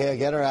thing out of here,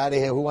 get her out of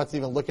here. Who wants to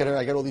even look at her?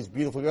 I got all these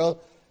beautiful girls.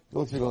 He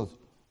looks and goes,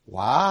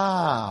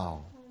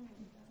 wow.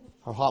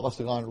 Her heart must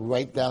have gone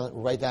right down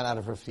out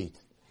of her feet.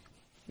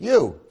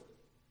 You're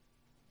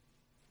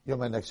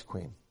my next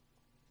queen.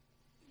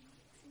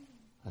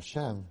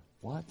 Hashem,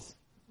 what?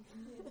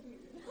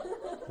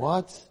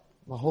 What?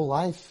 My whole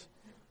life?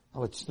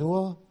 I'm a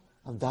tznuah?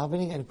 I'm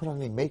davening? I didn't put on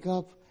any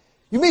makeup?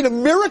 You made a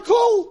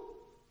miracle?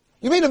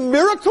 You made a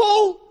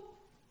miracle?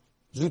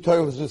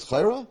 Zutayr was this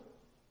chayra?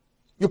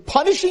 You're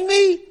punishing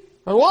me?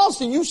 Or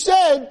Walson, you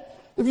said,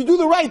 if you do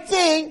the right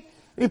thing,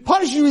 if he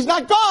punishes you, he's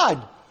not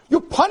God.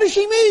 You're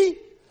punishing me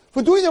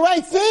for doing the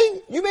right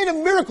thing? You made a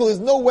miracle. There's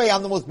no way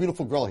I'm the most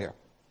beautiful girl here.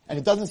 And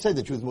it doesn't say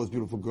that she was the most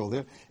beautiful girl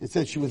there. It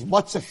says she was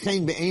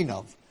matzachein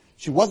be'einav.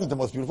 She wasn't the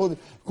most beautiful.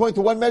 According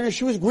to one measure,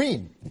 she was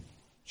green.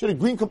 She had a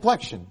green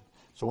complexion.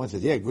 So one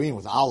says, yeah, green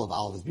was olive.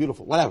 Olive is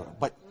beautiful. Whatever.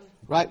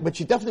 Right? But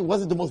she definitely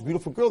wasn't the most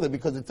beautiful girl there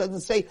because it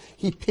doesn't say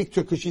he picked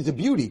her because she's a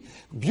beauty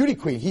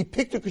queen. He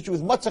picked her because she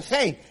was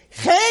matzachein.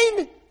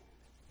 Chein?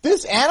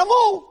 This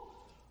animal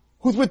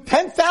who's with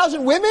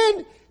 10,000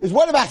 women is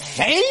what about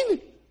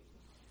chein?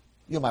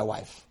 You're my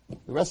wife.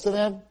 The rest of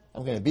them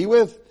I'm going to be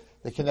with.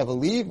 They can never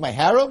leave. My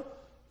harem,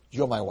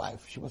 you're my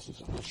wife. She must have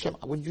said, Hashem,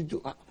 what did you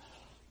do? I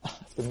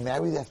have to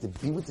marry, I have to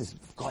be with this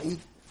guy.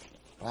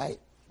 Right?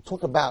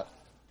 Talk about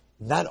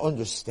not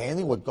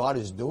understanding what God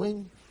is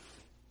doing.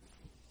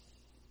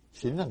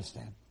 She didn't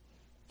understand.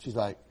 She's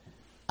like,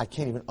 I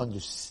can't even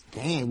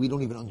understand. We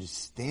don't even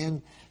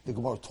understand. The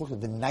Gemara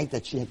talking the night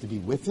that she had to be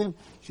with him.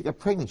 She got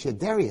pregnant. She had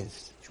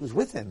Darius. She was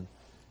with him.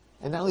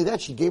 And not only that,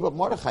 she gave up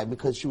Mordechai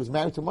because she was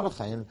married to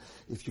Mordechai. And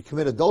if you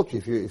commit adultery,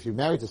 if you're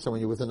married to someone,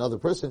 you're with another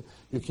person,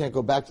 you can't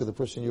go back to the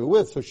person you were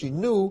with. So she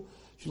knew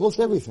she lost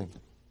everything.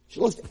 She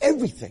lost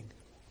everything.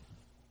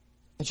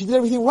 And she did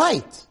everything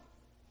right.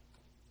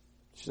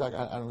 She's like,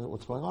 I don't know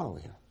what's going on over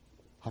here.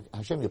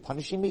 Hashem, you're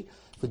punishing me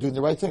for doing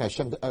the right thing.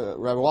 Hashem, Rabbi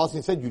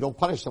Wallerstein said, you don't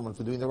punish someone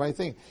for doing the right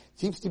thing. It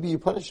seems to be you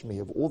punishing me.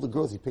 Of all the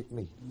girls, he picked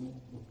me.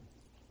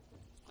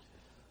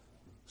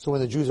 So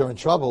when the Jews are in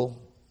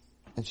trouble,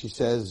 and she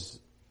says,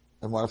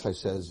 and Mordechai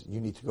says,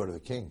 you need to go to the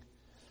king.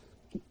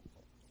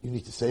 You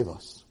need to save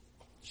us.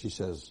 She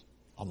says,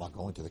 I'm not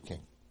going to the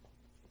king.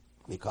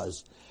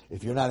 Because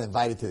if you're not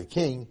invited to the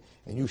king,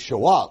 and you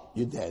show up,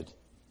 you're dead.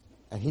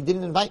 And he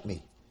didn't invite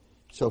me.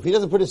 So if he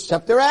doesn't put his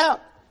scepter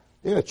out,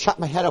 they're going to chop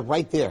my head up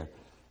right there.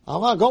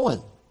 I'm not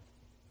going.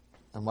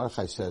 And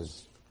Mordechai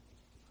says,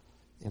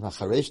 if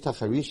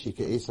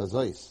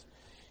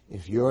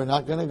you're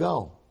not going to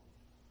go,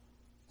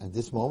 at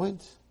this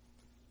moment,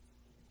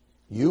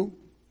 you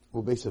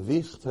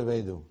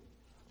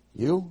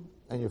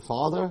and your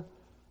father's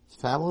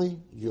family,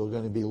 you're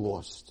going to be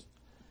lost.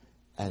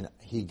 And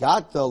he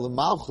got the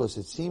Malchus,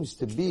 it seems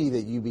to be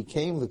that you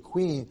became the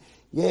queen.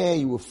 Yeah,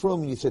 you were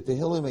from, and you said to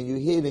Hillim, and you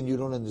hid, and you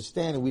don't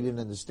understand, and we didn't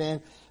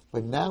understand.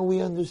 But now we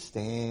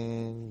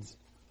understand.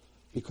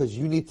 Because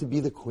you need to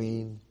be the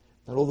queen,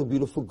 not all the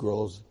beautiful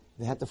girls.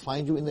 They had to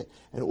find you and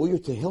all your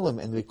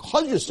Tehillim. And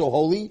because you're so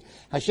holy,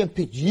 Hashem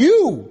picked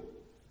you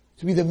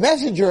to be the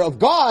messenger of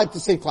God to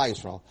save Klal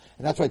Yisrael.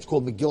 And that's why it's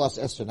called Megillas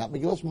Esther, not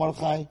Megillas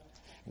Mordechai, and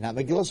not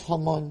Megillas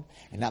Haman,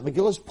 and not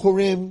Megillas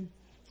Purim.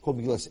 It's called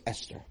Megillas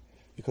Esther.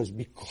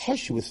 Because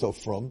she was so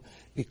frum,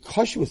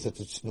 because she was such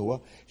a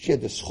tznuah, she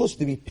had the schus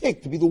to be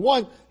picked to be the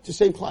one to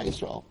save Klal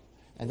Yisrael.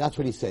 And that's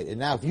what he said. And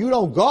now if you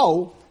don't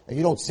go, and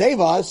you don't save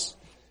us,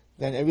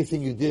 then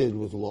everything you did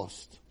was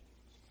lost.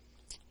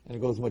 And it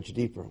goes much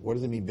deeper. What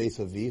does it mean, Beis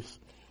Avich?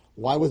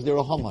 Why was there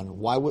a Haman?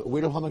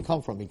 Where did Haman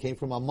come from? He came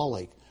from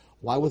Amalek.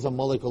 Why was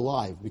Amalek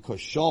alive? Because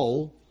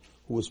Shaul,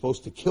 who was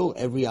supposed to kill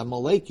every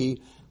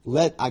Amaleki,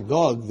 let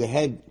Agag, the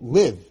head,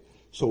 live.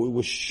 So it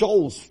was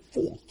Shaul's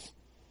fault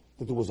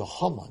that there was a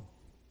Haman.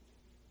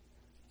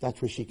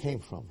 That's where she came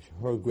from.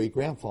 Her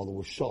great-grandfather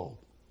was Shaul.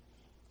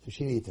 So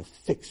she needed to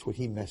fix what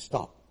he messed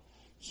up.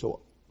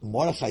 So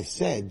Mordechai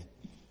said,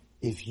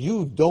 if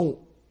you don't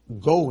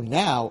go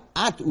now,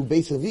 at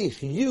Ubeis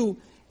Avich, you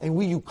and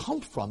where you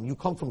come from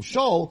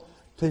Shaul,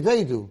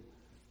 Tevedu,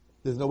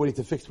 there's nobody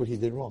to fix what he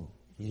did wrong.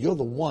 You're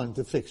the one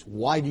to fix.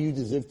 Why do you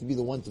deserve to be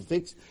the one to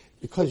fix?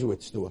 Because you were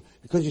tznuah,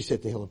 because you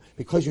said to him,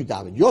 because you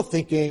davened. You're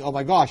thinking, oh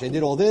my gosh, I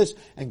did all this,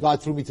 and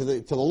God threw me to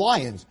the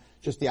lions.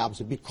 Just the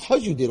opposite.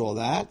 Because you did all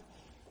that,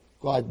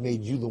 God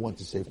made you the one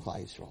to save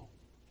Klal Yisrael.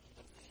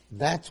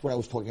 That's what I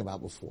was talking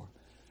about before.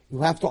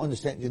 You have to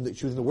understand,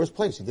 she was in the worst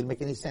place. It didn't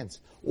make any sense.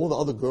 All the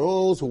other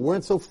girls who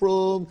weren't so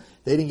frum,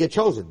 they didn't get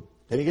chosen.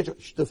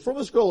 The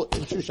frummest girl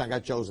in Shushan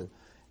got chosen.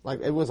 Like,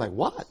 everyone's like,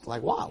 what?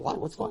 Like, what?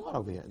 What's going on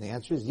over here? And the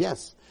answer is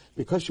yes.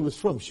 Because she was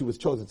frum, she was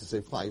chosen to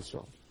save Klal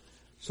Yisrael.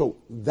 So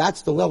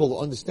that's the level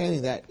of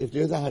understanding that if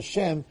there's a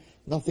Hashem,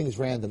 nothing's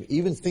random.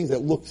 Even things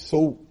that look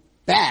so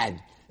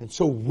bad and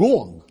so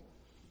wrong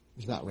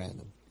is not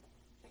random.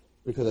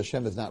 Because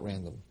Hashem is not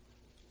random.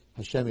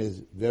 Hashem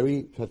is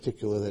very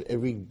particular that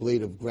every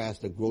blade of grass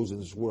that grows in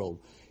this world,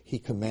 He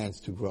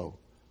commands to grow.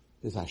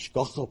 There's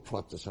hashgacha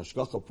pratis.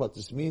 Hashgacha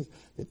pratis means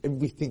that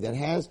everything that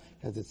has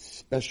its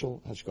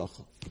special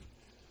hashgacha.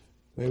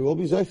 May we all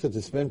be zeicha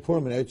to spend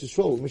Purim in Eretz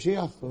Yisrael with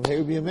Mashiach. May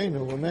we be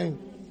amen.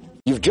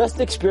 You've just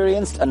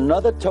experienced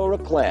another Torah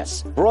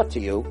class brought to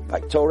you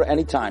by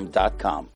TorahAnytime.com.